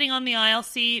you're sitting on the aisle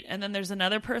seat and then there's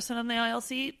another person on the aisle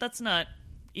seat, that's not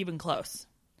even close.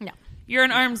 No. You're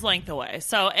an arm's length away.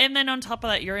 So, and then on top of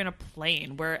that, you're in a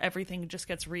plane where everything just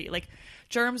gets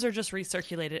germs are just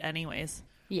recirculated anyways.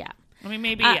 Yeah. I mean,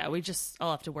 maybe, I'll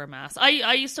have to wear masks.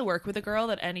 I used to work with a girl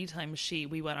that anytime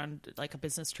we went on a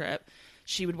business trip,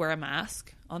 she would wear a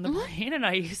mask on the plane, and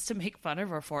I used to make fun of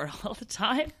her for it all the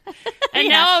time. And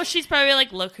now she's probably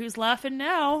like, look who's laughing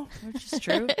now, which is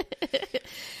true.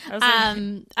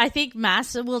 I think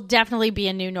masks will definitely be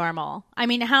a new normal. I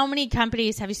mean, how many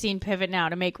companies have you seen pivot now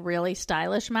to make really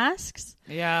stylish masks?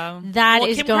 Yeah. That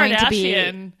is Kim going to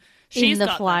Kardashian, be... She's in the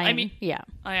got flying. Them. I mean, yeah.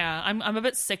 I'm a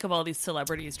bit sick of all these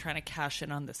celebrities trying to cash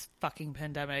in on this fucking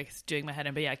pandemic. It's doing my head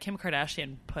in. But yeah, Kim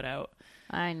Kardashian put out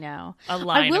I know. a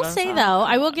line. I will say, though,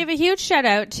 I will give a huge shout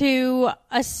out to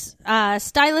a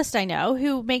stylist I know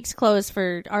who makes clothes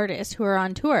for artists who are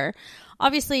on tour.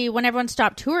 Obviously, when everyone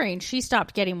stopped touring, she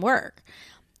stopped getting work.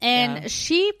 And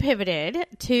she pivoted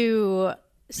to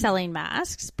selling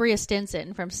masks. Bria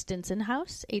Stinson from Stinson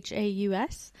House,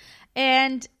 Haus.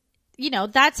 And...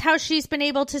 that's how she's been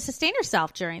able to sustain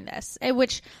herself during this,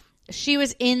 which she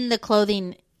was in the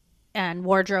clothing and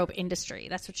wardrobe industry.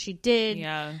 That's what she did.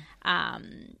 Yeah.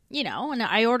 And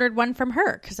I ordered one from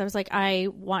her because I was like, I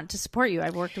want to support you.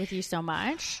 I've worked with you so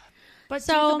much. But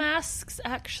do the masks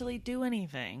actually do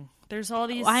anything? There's all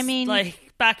these,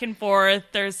 back and forth.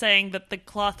 They're saying that the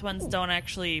cloth ones don't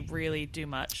actually really do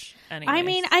much anyways. I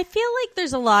mean, I feel like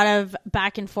there's a lot of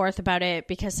back and forth about it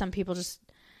because some people just...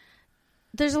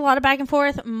 There's a lot of back and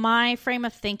forth. My frame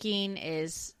of thinking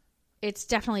is it's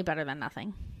definitely better than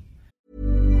nothing.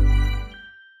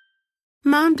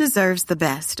 Mom deserves the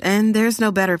best, and there's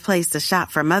no better place to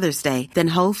shop for Mother's Day than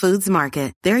Whole Foods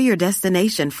Market. They're your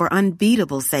destination for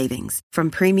unbeatable savings, from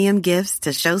premium gifts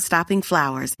to show-stopping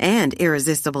flowers and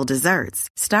irresistible desserts.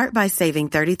 Start by saving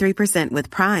 33% with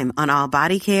Prime on all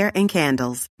body care and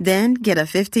candles. Then get a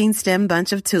 15-stem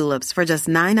bunch of tulips for just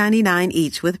 $9.99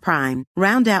 each with Prime.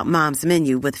 Round out Mom's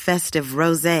menu with festive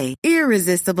rosé,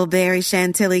 irresistible berry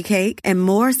chantilly cake, and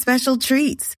more special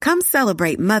treats. Come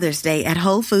celebrate Mother's Day at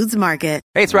Whole Foods Market.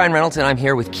 Hey, it's Ryan Reynolds, and I'm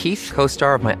here with Keith,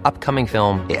 co-star of my upcoming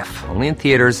film, If, only in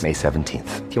theaters May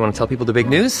 17th. Do you want to tell people the big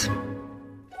news?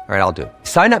 All right, I'll do it.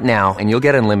 Sign up now and you'll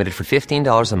get unlimited for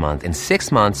 $15 a month and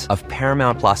 6 months of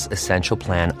Paramount Plus Essential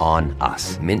Plan on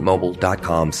us.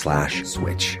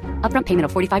 MintMobile.com/switch. Upfront payment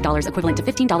of $45 equivalent to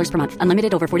 $15 per month.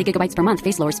 Unlimited over 40 gigabytes per month.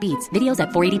 Face lower speeds. Videos at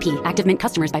 480p. Active Mint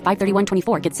customers by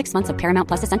 531.24 get 6 months of Paramount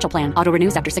Plus Essential Plan. Auto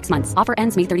renews after 6 months. Offer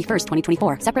ends May 31st,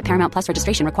 2024. Separate Paramount Plus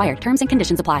registration required. Terms and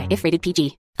conditions apply if rated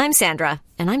PG. I'm Sandra,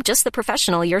 and I'm just the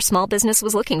professional your small business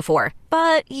was looking for.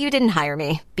 But you didn't hire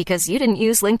me because you didn't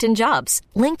use LinkedIn Jobs.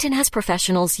 LinkedIn has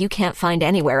professionals you can't find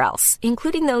anywhere else,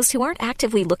 including those who aren't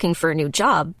actively looking for a new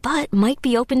job, but might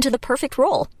be open to the perfect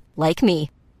role, like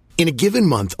me. In a given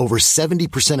month, over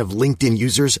 70% of LinkedIn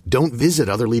users don't visit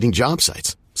other leading job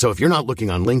sites. So if you're not looking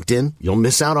on LinkedIn, you'll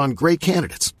miss out on great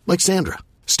candidates like Sandra.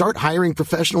 Start hiring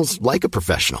professionals like a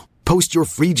professional. Post your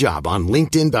free job on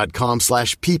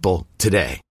linkedin.com/people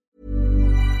today.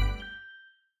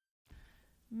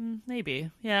 Maybe.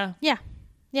 Yeah. Yeah.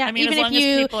 Yeah. I mean, even as long as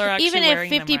people are actually even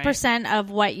wearing if them 50% of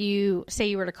what you say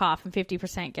you were to cough and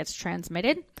 50% gets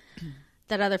transmitted,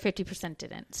 that other 50%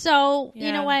 didn't. So,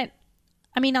 you know what?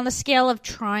 I mean, on the scale of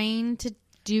trying to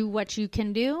do what you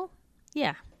can do,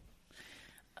 yeah.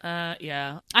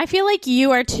 Yeah. I feel like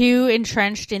you are too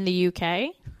entrenched in the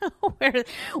UK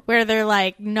where they're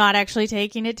like not actually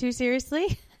taking it too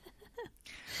seriously.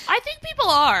 I think people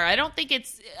are. I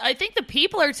think the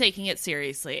people are taking it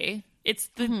seriously. It's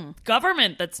the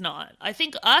government that's not. I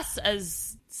think us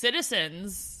as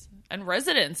citizens and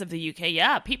residents of the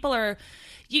UK, people are,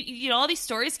 you know, all these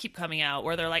stories keep coming out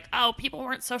where they're like, oh, people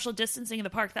weren't social distancing in the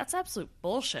park. That's absolute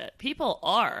bullshit. People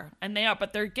are, and they are,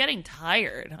 but they're getting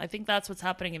tired. I think that's what's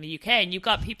happening in the UK. And you've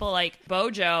got people like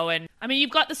Bojo, and I mean,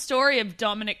 you've got the story of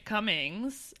Dominic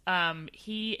Cummings.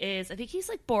 He's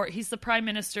the Prime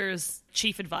Minister's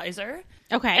chief advisor.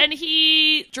 Okay. And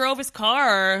he drove his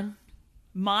car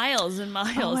miles and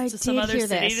miles to some other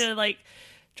city to like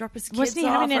drop his kids off. Wasn't he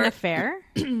having an affair?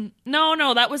 No,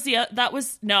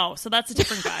 so that's a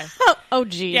different guy. Oh,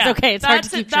 geez. Yeah, okay, it's hard to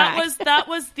keep track. He was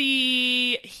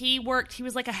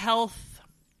like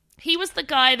he was the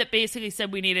guy that basically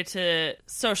said we needed to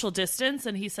social distance,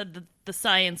 and he said that the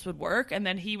science would work, and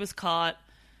then he was caught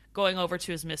going over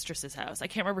to his mistress's house. I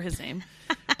can't remember his name.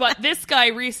 But this guy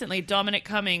recently, Dominic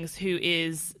Cummings, who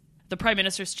is the Prime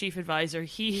Minister's chief advisor,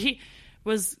 he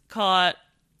was caught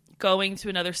going to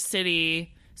another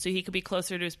city so he could be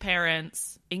closer to his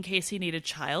parents in case he needed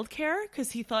childcare,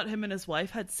 because he thought him and his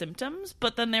wife had symptoms.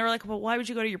 But then they were like, well, why would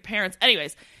you go to your parents?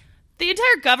 Anyways, the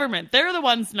entire government, they're the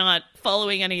ones not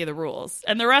following any of the rules.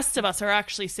 And the rest of us are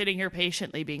actually sitting here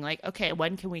patiently being like, okay,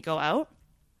 when can we go out?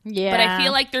 Yeah. But I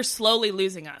feel like they're slowly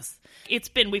losing us.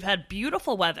 We've had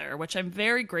beautiful weather, which I'm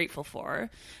very grateful for.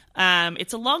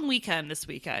 It's a long weekend this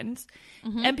weekend,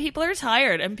 and people are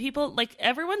tired, and people, like,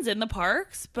 everyone's in the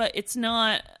parks, but it's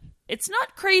not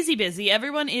crazy busy.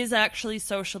 Everyone is actually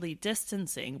socially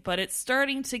distancing, but it's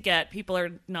starting to people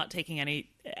are not taking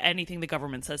anything the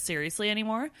government says seriously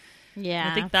anymore. Yeah.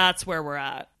 I think that's where we're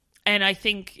at. And I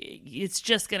think it's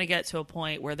just going to get to a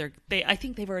point where I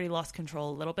think they've already lost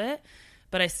control a little bit,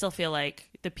 but I still feel like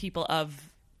the people of,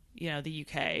 you know, the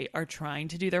UK are trying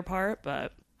to do their part,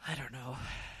 but I don't know.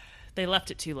 They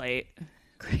left it too late.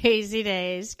 Crazy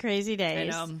days. I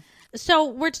know. So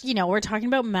we're talking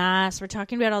about masks. We're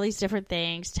talking about all these different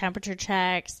things, temperature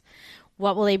checks.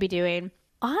 What will they be doing?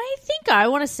 I think I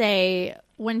want to say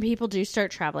when people do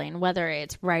start traveling, whether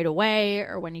it's right away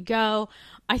or when you go,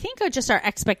 I think just our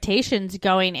expectations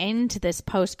going into this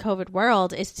post-COVID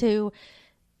world is to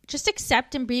just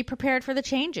accept and be prepared for the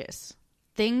changes.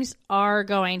 Things are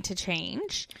going to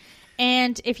change.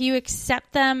 And if you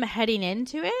accept them heading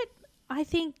into it, I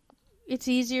think it's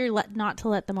easier not to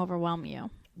let them overwhelm you.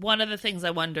 One of the things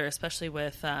I wonder, especially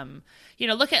with,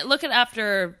 look at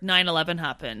after 9/11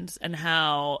 happened and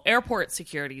how airport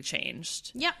security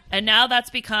changed. Yeah. And now that's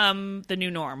become the new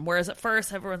norm. Whereas at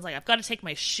first everyone's like, I've got to take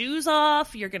my shoes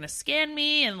off. You're going to scan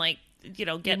me and get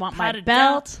want patted my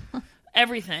belt, down,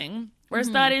 everything. Whereas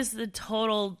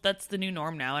that's the new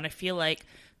norm now. And I feel like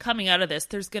coming out of this,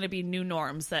 there's going to be new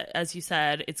norms that, as you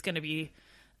said, it's going to be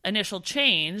initial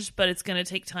change, but it's going to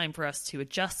take time for us to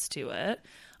adjust to it.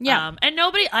 Yeah. And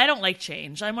I don't like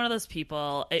change. I'm one of those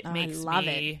people. I love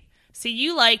it. See,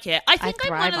 you like it. I think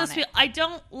I'm one of those people. I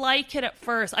don't like it at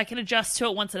first. I can adjust to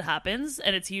it once it happens.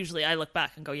 And it's usually, I look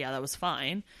back and go, yeah, that was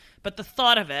fine. But the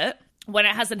thought of it when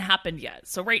it hasn't happened yet.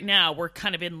 So right now we're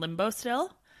kind of in limbo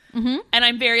still. Mm-hmm. And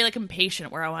I'm very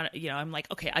impatient where I want to, I'm like,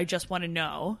 okay, I just want to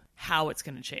know how it's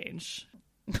going to change.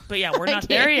 But yeah, we're not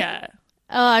there yet.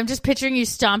 Oh, I'm just picturing you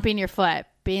stomping your foot,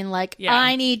 being like, yeah.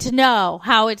 I need to know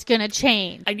how it's going to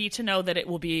change. I need to know that it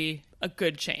will be a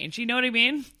good change. You know what I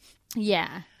mean?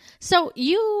 Yeah. So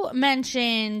you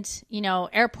mentioned,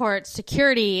 airport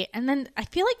security, and then I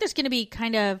feel like there's going to be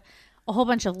kind of a whole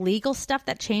bunch of legal stuff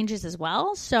that changes as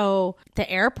well. So the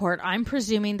airport, I'm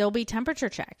presuming there'll be temperature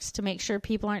checks to make sure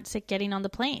people aren't sick getting on the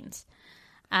planes.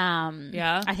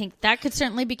 Yeah. I think that could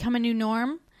certainly become a new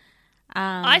norm.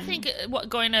 I think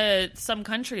going to some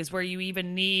countries where you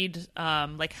even need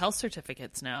health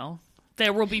certificates now,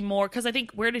 there will be more. Because I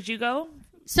think, where did you go?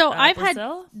 So I've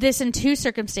Brazil? had this in two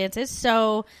circumstances.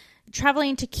 So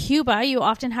traveling to Cuba, you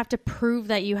often have to prove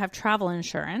that you have travel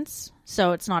insurance.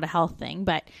 So it's not a health thing,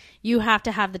 but you have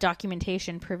to have the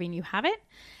documentation proving you have it.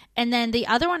 And then the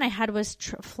other one I had was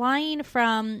flying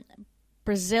from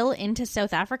Brazil into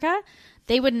South Africa.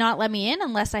 They would not let me in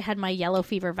unless I had my yellow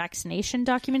fever vaccination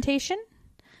documentation.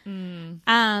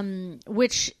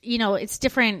 Which, it's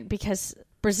different because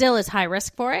Brazil is high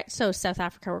risk for it. So South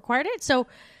Africa required it. So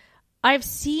I've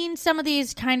seen some of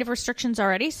these kind of restrictions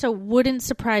already. So wouldn't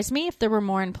surprise me if there were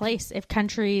more in place. If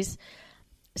countries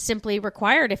simply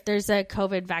required, if there's a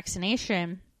COVID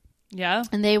vaccination. Yeah.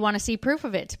 And they want to see proof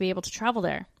of it to be able to travel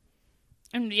there.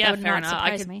 And yeah, fair enough.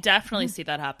 I could definitely see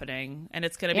that happening. And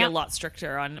it's going to be a lot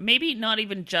stricter on maybe not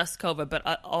even just COVID,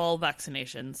 but all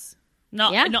vaccinations.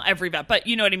 Not every but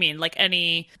you know what I mean?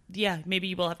 Maybe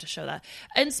you will have to show that.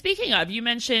 And speaking of, you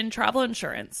mentioned travel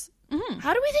insurance. Mm-hmm.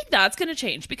 How do we think that's going to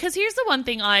change? Because here's the one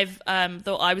thing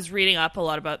though I was reading up a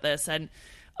lot about this, and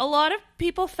a lot of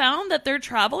people found that their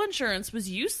travel insurance was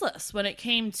useless when it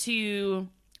came to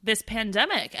this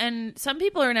pandemic. And some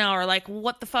people are like,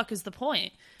 what the fuck is the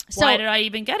point? Why did I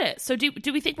even get it? So do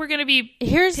we think we're going to be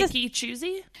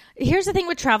choosy? Here's the thing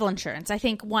with travel insurance. I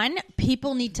think, one,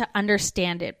 people need to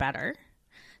understand it better.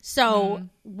 So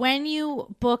when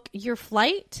you book your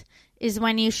flight is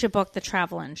when you should book the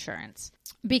travel insurance.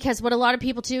 Because what a lot of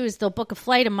people do is they'll book a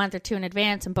flight a month or two in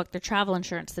advance and book their travel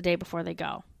insurance the day before they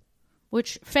go.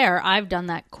 Which, fair, I've done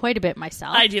that quite a bit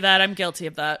myself. I do that. I'm guilty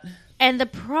of that. And the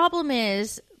problem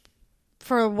is,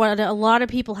 for what a lot of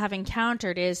people have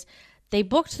encountered is, they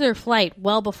booked their flight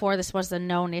well before this was a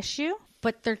known issue,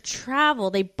 but their travel,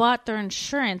 they bought their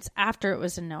insurance after it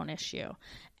was a known issue.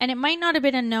 And it might not have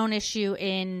been a known issue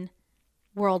in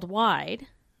worldwide,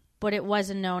 but it was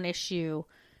a known issue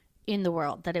in the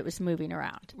world that it was moving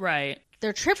around. Right.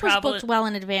 Their trip was booked well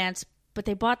in advance, but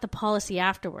they bought the policy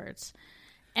afterwards.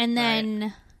 And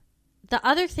then the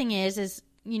other thing is,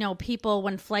 you know, people,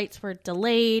 when flights were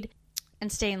delayed and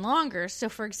staying longer. So,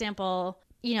 for example,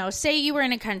 you know, say you were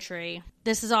in a country,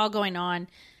 this is all going on,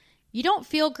 you don't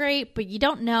feel great, but you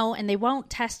don't know, and they won't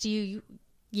test you.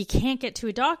 You can't get to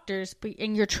a doctor's,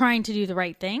 and you're trying to do the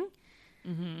right thing.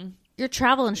 Mm-hmm. Your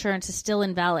travel insurance is still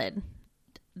invalid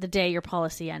the day your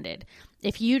policy ended.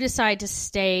 If you decide to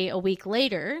stay a week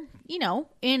later, you know,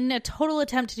 in a total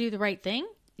attempt to do the right thing,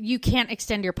 you can't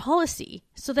extend your policy.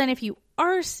 So then if you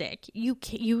are sick,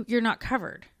 you're not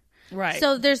covered. Right.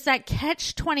 So there's that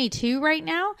catch-22 right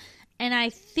now. And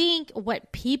I think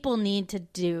what people need to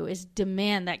do is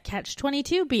demand that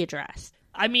catch-22 be addressed.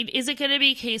 I mean, is it going to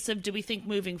be a case of, do we think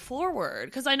moving forward?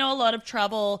 Because I know a lot of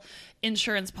travel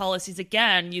insurance policies,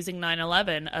 again, using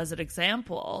 9/11 as an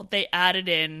example, they added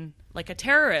in like a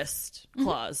terrorist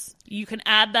clause. You can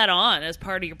add that on as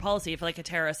part of your policy if like a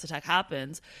terrorist attack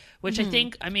happens, which I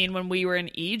think, I mean, when we were in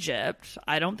Egypt,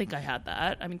 I don't think I had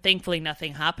that. I mean, thankfully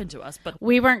nothing happened to us, but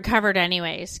we weren't covered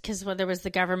anyways because there was the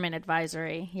government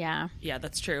advisory. Yeah. Yeah,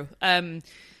 that's true.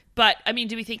 But, I mean,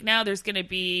 do we think now there's going to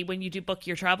be, when you do book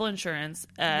your travel insurance,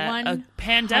 a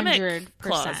pandemic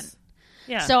clause?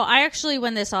 Yeah. So I actually,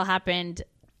 when this all happened,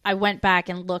 I went back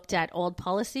and looked at old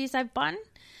policies I've bought.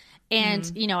 And,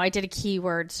 you know, I did a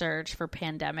keyword search for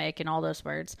pandemic and all those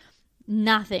words.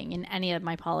 Nothing in any of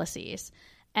my policies.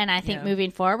 And I think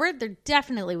moving forward, there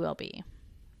definitely will be.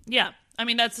 Yeah. I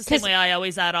mean, that's the same way I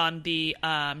always add on the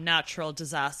natural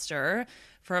disaster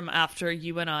from after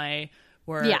you and I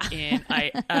were in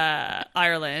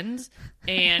Ireland.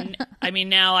 And I mean,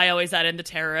 now I always add in the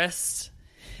terrorist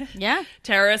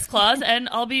clause, and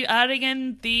I'll be adding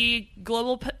in the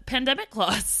global pandemic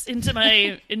clause into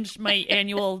my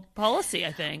annual policy,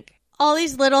 I think. All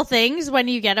these little things when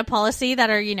you get a policy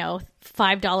that are, you know,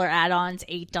 $5 add-ons,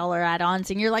 $8 add-ons,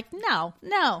 and you're like, no.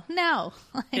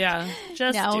 Like,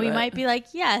 just no, we it. might be like,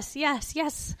 yes.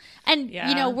 And,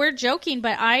 you know, we're joking,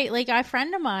 but a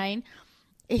friend of mine,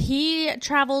 he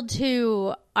traveled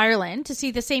to Ireland to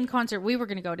see the same concert we were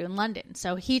going to go to in London.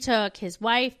 So he took his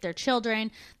wife, their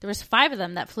children. There was 5 of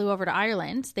them that flew over to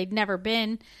Ireland. They'd never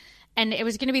been. And it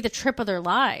was going to be the trip of their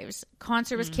lives.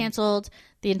 Concert was canceled.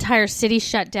 The entire city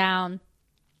shut down.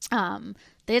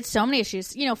 They had so many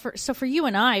issues. You know, for you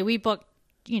and I, we booked,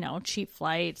 you know, cheap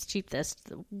flights, cheap this.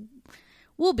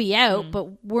 We'll be out,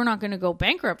 but we're not going to go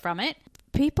bankrupt from it.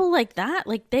 People like that,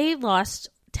 like they lost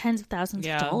tens of thousands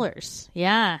of dollars.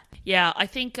 Yeah. Yeah, I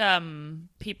think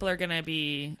people are going to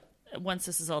be, once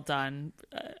this is all done,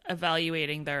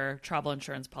 evaluating their travel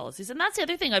insurance policies. And that's the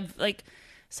other thing.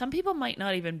 Some people might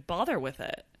not even bother with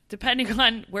it, depending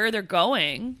on where they're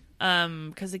going.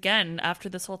 Because again, after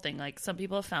this whole thing, like some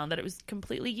people have found that it was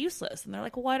completely useless. And they're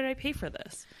like, well, why did I pay for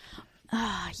this?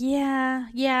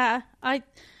 Yeah. I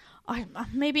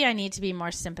maybe I need to be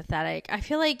more sympathetic. I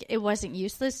feel like it wasn't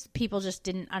useless. People just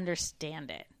didn't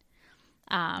understand it.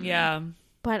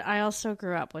 But I also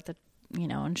grew up with a, you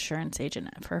know, insurance agent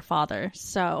for a father.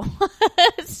 So,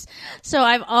 so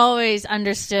I've always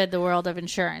understood the world of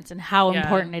insurance and how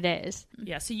important it is.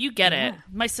 Yeah. So you get it.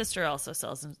 My sister also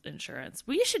sells insurance.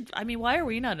 Why are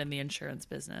we not in the insurance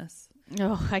business?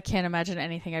 Oh, I can't imagine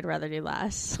anything I'd rather do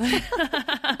less.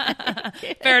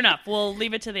 Fair enough. We'll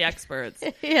leave it to the experts.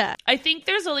 Yeah. I think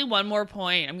there's only one more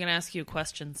point. I'm going to ask you a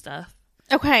question, Steph.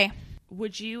 Okay.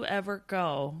 Would you ever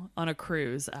go on a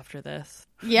cruise after this?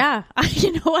 Yeah.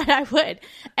 You know what? I would.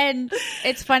 And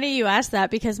it's funny you asked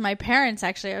that because my parents,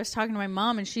 actually, I was talking to my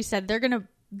mom and she said they're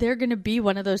going to be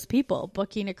one of those people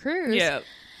booking a cruise. Yeah.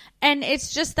 And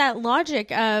it's just that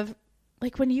logic of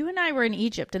like when you and I were in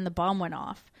Egypt and the bomb went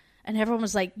off. And everyone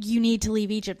was like, you need to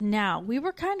leave Egypt now. We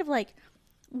were kind of like,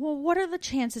 well, what are the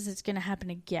chances it's going to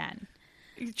happen again?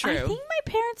 True. I think my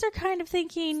parents are kind of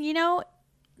thinking, you know,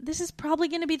 this is probably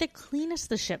going to be the cleanest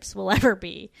the ships will ever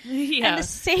be. Yeah. And the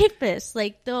safest.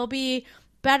 Like, they'll be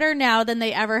better now than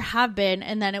they ever have been,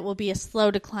 and then it will be a slow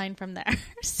decline from there.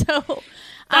 So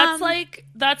that's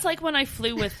like when I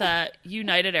flew with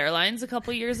United Airlines a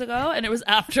couple years ago, and it was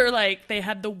after like they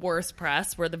had the worst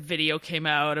press where the video came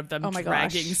out of them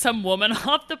dragging some woman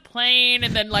off the plane,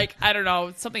 and then like I don't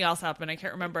know, something else happened, I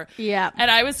can't remember. Yeah. And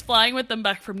I was flying with them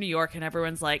back from New York, and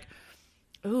everyone's like,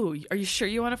 "Ooh, are you sure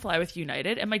you want to fly with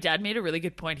United?" And my dad made a really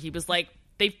good point. He was like,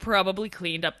 they've probably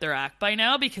cleaned up their act by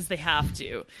now because they have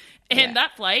to. And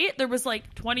that flight, there was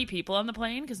like 20 people on the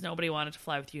plane because nobody wanted to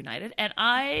fly with United. And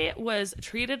I was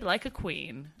treated like a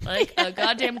queen, like a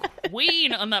goddamn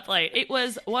queen on that flight. It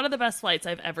was one of the best flights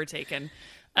I've ever taken.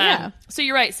 So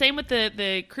you're right. Same with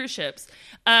the cruise ships.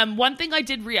 One thing I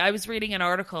did I was reading an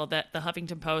article that the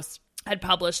Huffington Post had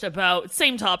published about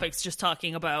same topics, just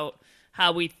talking about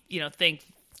how we, think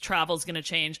travel's going to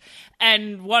change.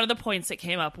 And one of the points that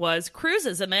came up was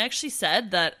cruises. And they actually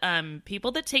said that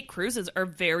people that take cruises are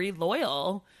very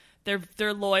loyal.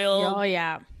 They're loyal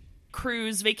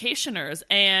cruise vacationers.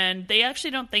 And they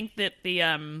actually don't think that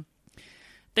the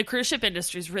cruise ship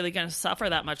industry is really going to suffer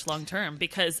that much long term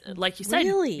because, like you said,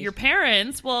 your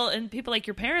parents, and people like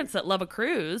your parents that love a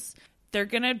cruise, they're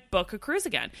going to book a cruise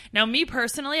again. Now, me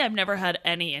personally, I've never had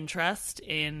any interest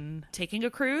in taking a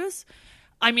cruise.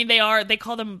 I mean, they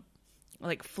call them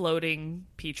like floating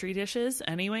petri dishes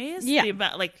anyways. Yeah.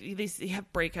 They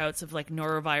have breakouts of like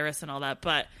norovirus and all that.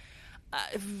 But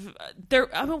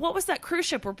what was that cruise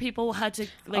ship where people had to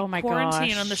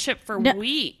quarantine on the ship for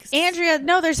weeks? Andrea,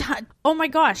 no, oh my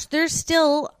gosh, there's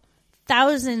still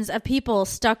thousands of people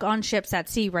stuck on ships at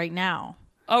sea right now.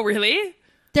 Oh, really?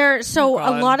 A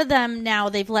lot of them now,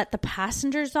 they've let the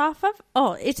passengers off of.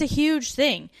 Oh, it's a huge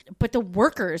thing. But the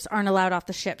workers aren't allowed off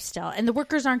the ship still. And the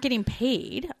workers aren't getting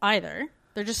paid either.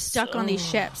 They're just stuck on these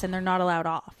ships and they're not allowed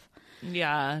off.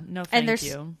 Yeah, no thank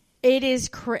you. It is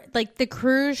like the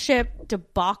cruise ship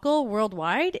debacle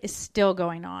worldwide is still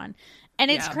going on. And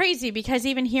it's crazy because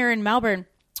even here in Melbourne,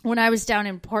 when I was down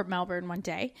in Port Melbourne one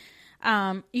day,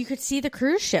 you could see the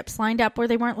cruise ships lined up where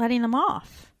they weren't letting them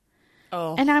off.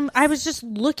 Oh. And I was just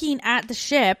looking at the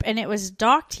ship and it was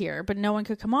docked here, but no one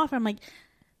could come off. I'm like,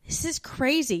 this is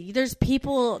crazy. There's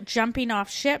people jumping off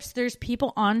ships. There's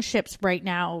people on ships right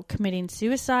now committing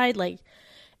suicide. Like,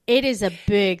 it is a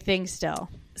big thing still.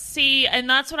 See, and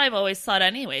that's what I've always thought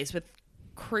anyways with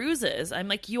cruises. I'm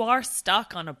like, you are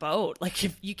stuck on a boat. Like,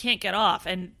 if you can't get off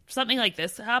and something like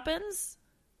this happens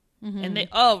and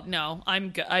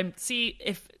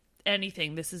if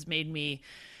anything, this has made me,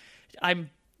 I'm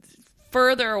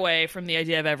further away from the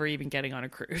idea of ever even getting on a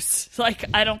cruise. Like,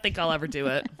 I don't think I'll ever do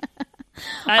it.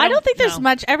 I don't think there's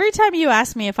much. Every time you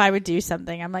ask me if I would do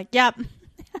something, I'm like, yep.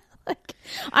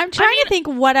 I'm trying to think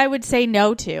what I would say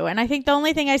no to. And I think the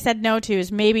only thing I said no to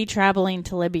is maybe traveling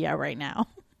to Libya right now.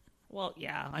 Well,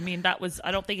 yeah. I mean,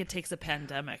 I don't think it takes a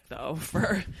pandemic, though,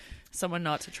 for someone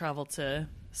not to travel to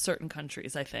certain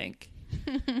countries, I think.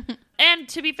 And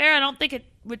to be fair, I don't think it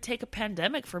would take a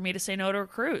pandemic for me to say no to a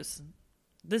cruise.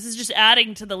 This is just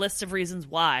adding to the list of reasons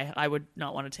why I would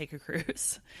not want to take a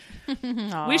cruise.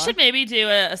 We should maybe do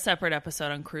a separate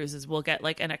episode on cruises. We'll get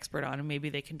like an expert on and maybe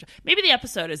they can... Maybe the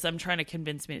episode is them trying to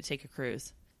convince me to take a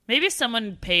cruise. Maybe if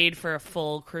someone paid for a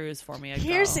full cruise for me, I'd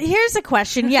Here's a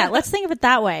question. Yeah, let's think of it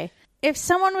that way. If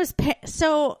someone was...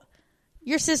 So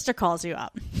your sister calls you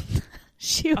up.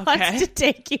 She wants to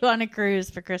take you on a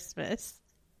cruise for Christmas.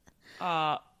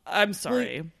 I'm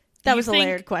sorry. That was a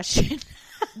layered question.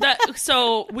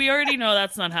 So we already know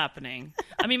that's not happening.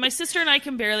 I mean, my sister and I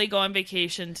can barely go on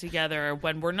vacation together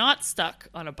when we're not stuck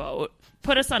on a boat.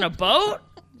 Put us on a boat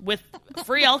with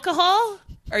free alcohol?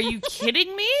 Are you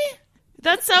kidding me?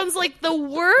 That sounds like the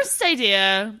worst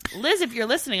idea. Liz, if you're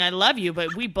listening, I love you,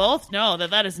 but we both know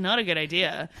that is not a good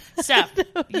idea. Steph,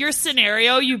 your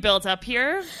scenario you built up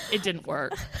here, it didn't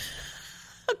work.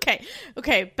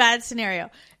 Okay, bad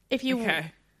scenario.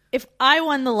 If I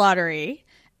won the lottery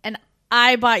and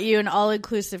I bought you an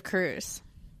all-inclusive cruise,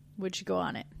 would you go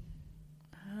on it?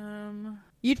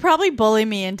 You'd probably bully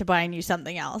me into buying you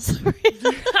something else.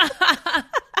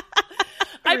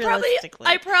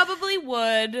 I probably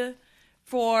would,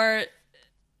 for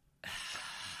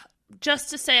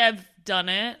just to say I've done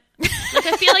it. Like,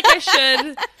 I feel like I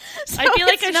should. So I feel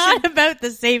like it's not about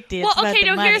the safety. It's about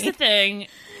the money. Here's the thing.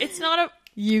 It's not a.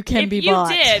 You can be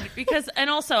bought. You did, because, and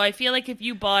also I feel like if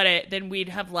you bought it, then we'd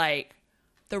have like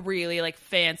the really like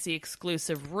fancy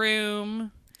exclusive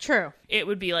room. True. It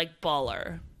would be like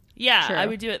baller. Yeah, True. I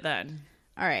would do it then.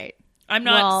 All right. I'm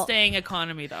not staying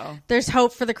economy though. There's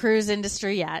hope for the cruise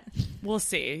industry yet. We'll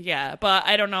see. Yeah, but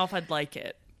I don't know if I'd like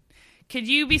it. Could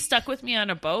you be stuck with me on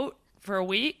a boat for a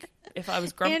week if I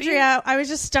was grumpy? Andrea, I was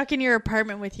just stuck in your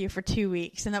apartment with you for 2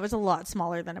 weeks, and that was a lot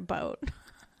smaller than a boat.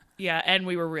 Yeah, and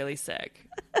we were really sick.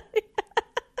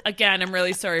 Again, I'm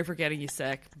really sorry for getting you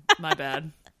sick. My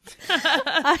bad.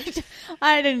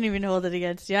 I didn't even hold it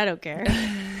against you. I don't care.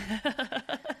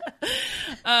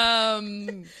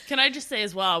 Can I just say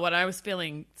as well, when I was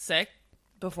feeling sick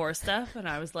before Steph and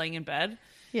I was laying in bed,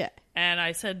 yeah, and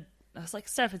I was like,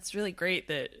 Steph, it's really great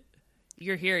that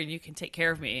you're here and you can take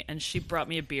care of me. And she brought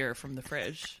me a beer from the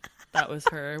fridge. That was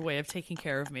her way of taking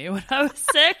care of me when I was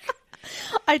sick.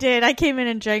 I did. I came in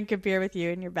and drank a beer with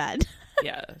you in your bed.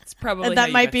 Yeah, it's probably and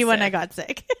that might be when I got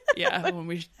sick. Yeah, when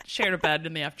we shared a bed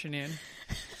in the afternoon.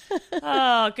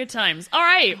 Oh, good times. All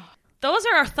right. Those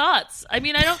are our thoughts. I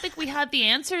mean, I don't think we had the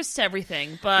answers to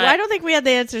everything, but... Well, I don't think we had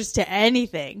the answers to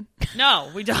anything.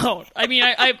 No, we don't. I mean,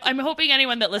 I'm hoping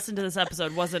anyone that listened to this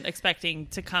episode wasn't expecting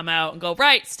to come out and go,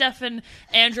 right, Steph and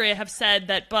Andrea have said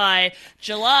that by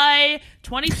July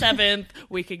 27th,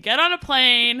 we could get on a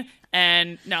plane,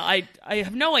 and no, I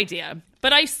have no idea.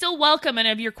 But I still welcome any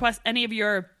of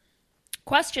your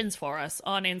questions for us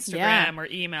on Instagram or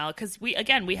email, because we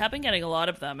have been getting a lot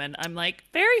of them, and I'm like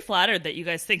very flattered that you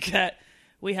guys think that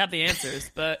we have the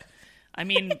answers. But I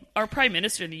mean, our prime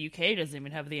minister in the UK doesn't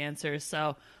even have the answers,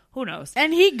 so who knows?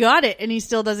 And he got it, and he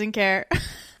still doesn't care.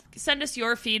 Send us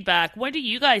your feedback. When do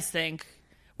you guys think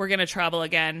we're going to travel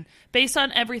again? Based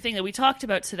on everything that we talked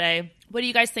about today, what do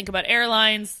you guys think about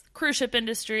airlines, cruise ship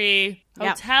industry,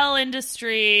 hotel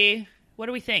industry? What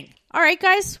do we think? All right,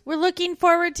 guys, we're looking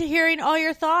forward to hearing all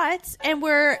your thoughts, and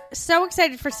we're so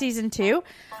excited for season 2.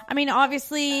 I mean,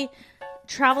 obviously,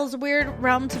 travel's a weird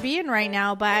realm to be in right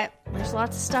now, but there's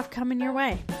lots of stuff coming your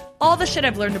way. All the Shit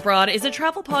I've Learned Abroad is a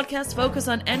travel podcast focused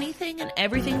on anything and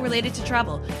everything related to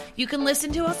travel. You can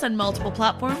listen to us on multiple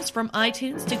platforms, from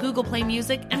iTunes to Google Play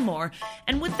Music and more.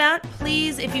 And with that,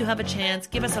 please, if you have a chance,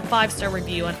 give us a 5-star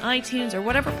review on iTunes or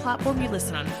whatever platform you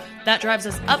listen on. That drives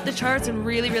us up the charts and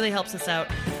really, really helps us out.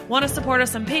 Want to support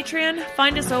us on Patreon?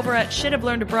 Find us over at Shit I've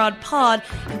Learned Abroad Pod,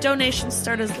 and donations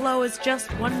start as low as just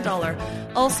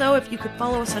 $1. Also, if you could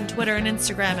follow us on Twitter and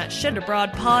Instagram at Shit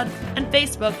Abroad Pod, and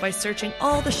Facebook by searching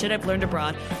all the Shit I've Learned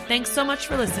Abroad. Thanks so much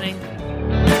for listening.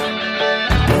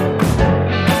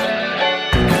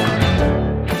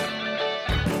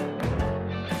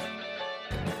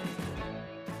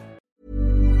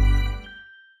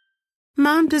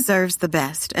 Mom deserves the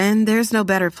best, and there's no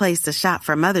better place to shop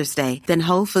for Mother's Day than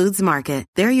Whole Foods Market.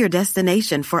 They're your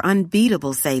destination for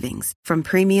unbeatable savings, from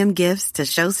premium gifts to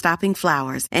show-stopping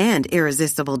flowers and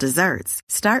irresistible desserts.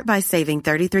 Start by saving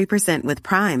 33% with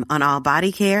Prime on all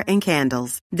body care and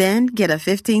candles. Then get a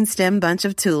 15-stem bunch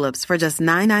of tulips for just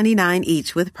 $9.99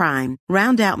 each with Prime.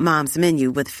 Round out Mom's menu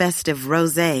with festive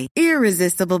rosé,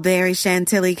 irresistible berry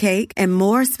chantilly cake, and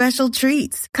more special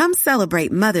treats. Come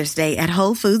celebrate Mother's Day at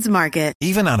Whole Foods Market.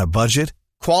 Even on a budget,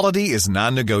 quality is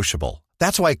non-negotiable.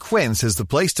 That's why Quince is the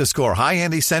place to score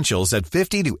high-end essentials at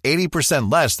 50 to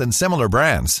 80% less than similar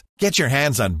brands. Get your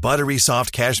hands on buttery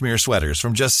soft cashmere sweaters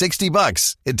from just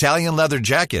 $60, Italian leather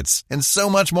jackets, and so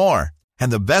much more.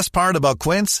 And the best part about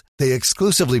Quince, they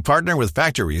exclusively partner with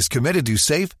factories committed to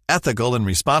safe, ethical, and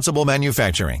responsible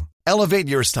manufacturing. Elevate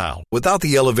your style without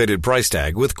the elevated price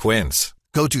tag with Quince.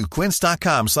 Go to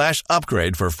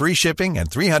quince.com/upgrade for free shipping and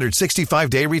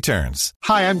 365-day returns.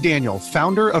 Hi, I'm Daniel,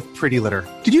 founder of Pretty Litter.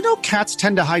 Did you know cats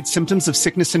tend to hide symptoms of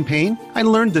sickness and pain? I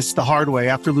learned this the hard way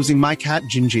after losing my cat,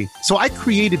 Gingy. So I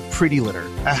created Pretty Litter,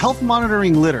 a health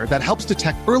monitoring litter that helps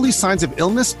detect early signs of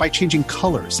illness by changing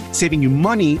colors, saving you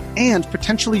money and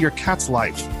potentially your cat's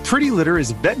life. Pretty Litter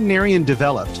is veterinarian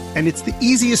developed, and it's the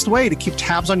easiest way to keep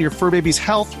tabs on your fur baby's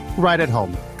health right at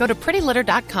home. Go to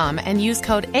prettylitter.com and use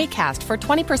code ACAST for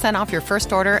 20% off your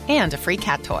first order and a free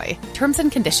cat toy. Terms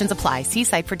and conditions apply. See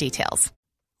site for details.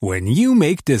 When you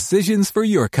make decisions for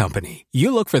your company,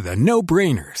 you look for the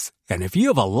no-brainers. And if you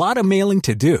have a lot of mailing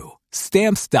to do,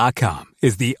 Stamps.com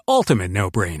is the ultimate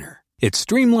no-brainer. It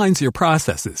streamlines your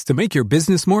processes to make your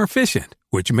business more efficient,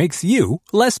 which makes you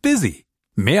less busy.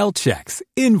 Mail checks,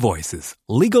 invoices,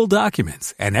 legal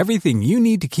documents, and everything you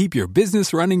need to keep your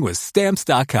business running with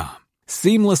Stamps.com.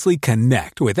 Seamlessly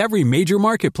connect with every major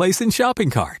marketplace and shopping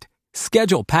cart.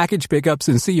 Schedule package pickups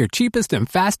and see your cheapest and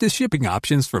fastest shipping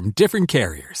options from different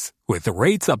carriers, with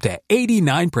rates up to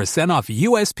 89% off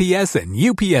USPS and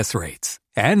UPS rates.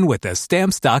 And with the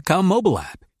Stamps.com mobile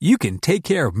app, you can take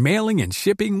care of mailing and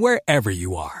shipping wherever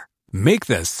you are. Make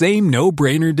the same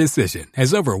no-brainer decision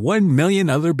as over 1 million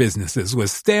other businesses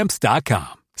with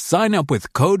Stamps.com. Sign up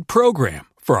with code PROGRAM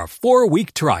for a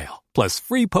 4-week trial, plus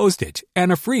free postage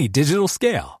and a free digital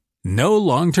scale. No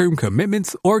long-term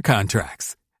commitments or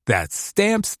contracts. That's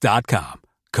Stamps.com.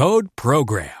 Code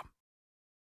PROGRAM.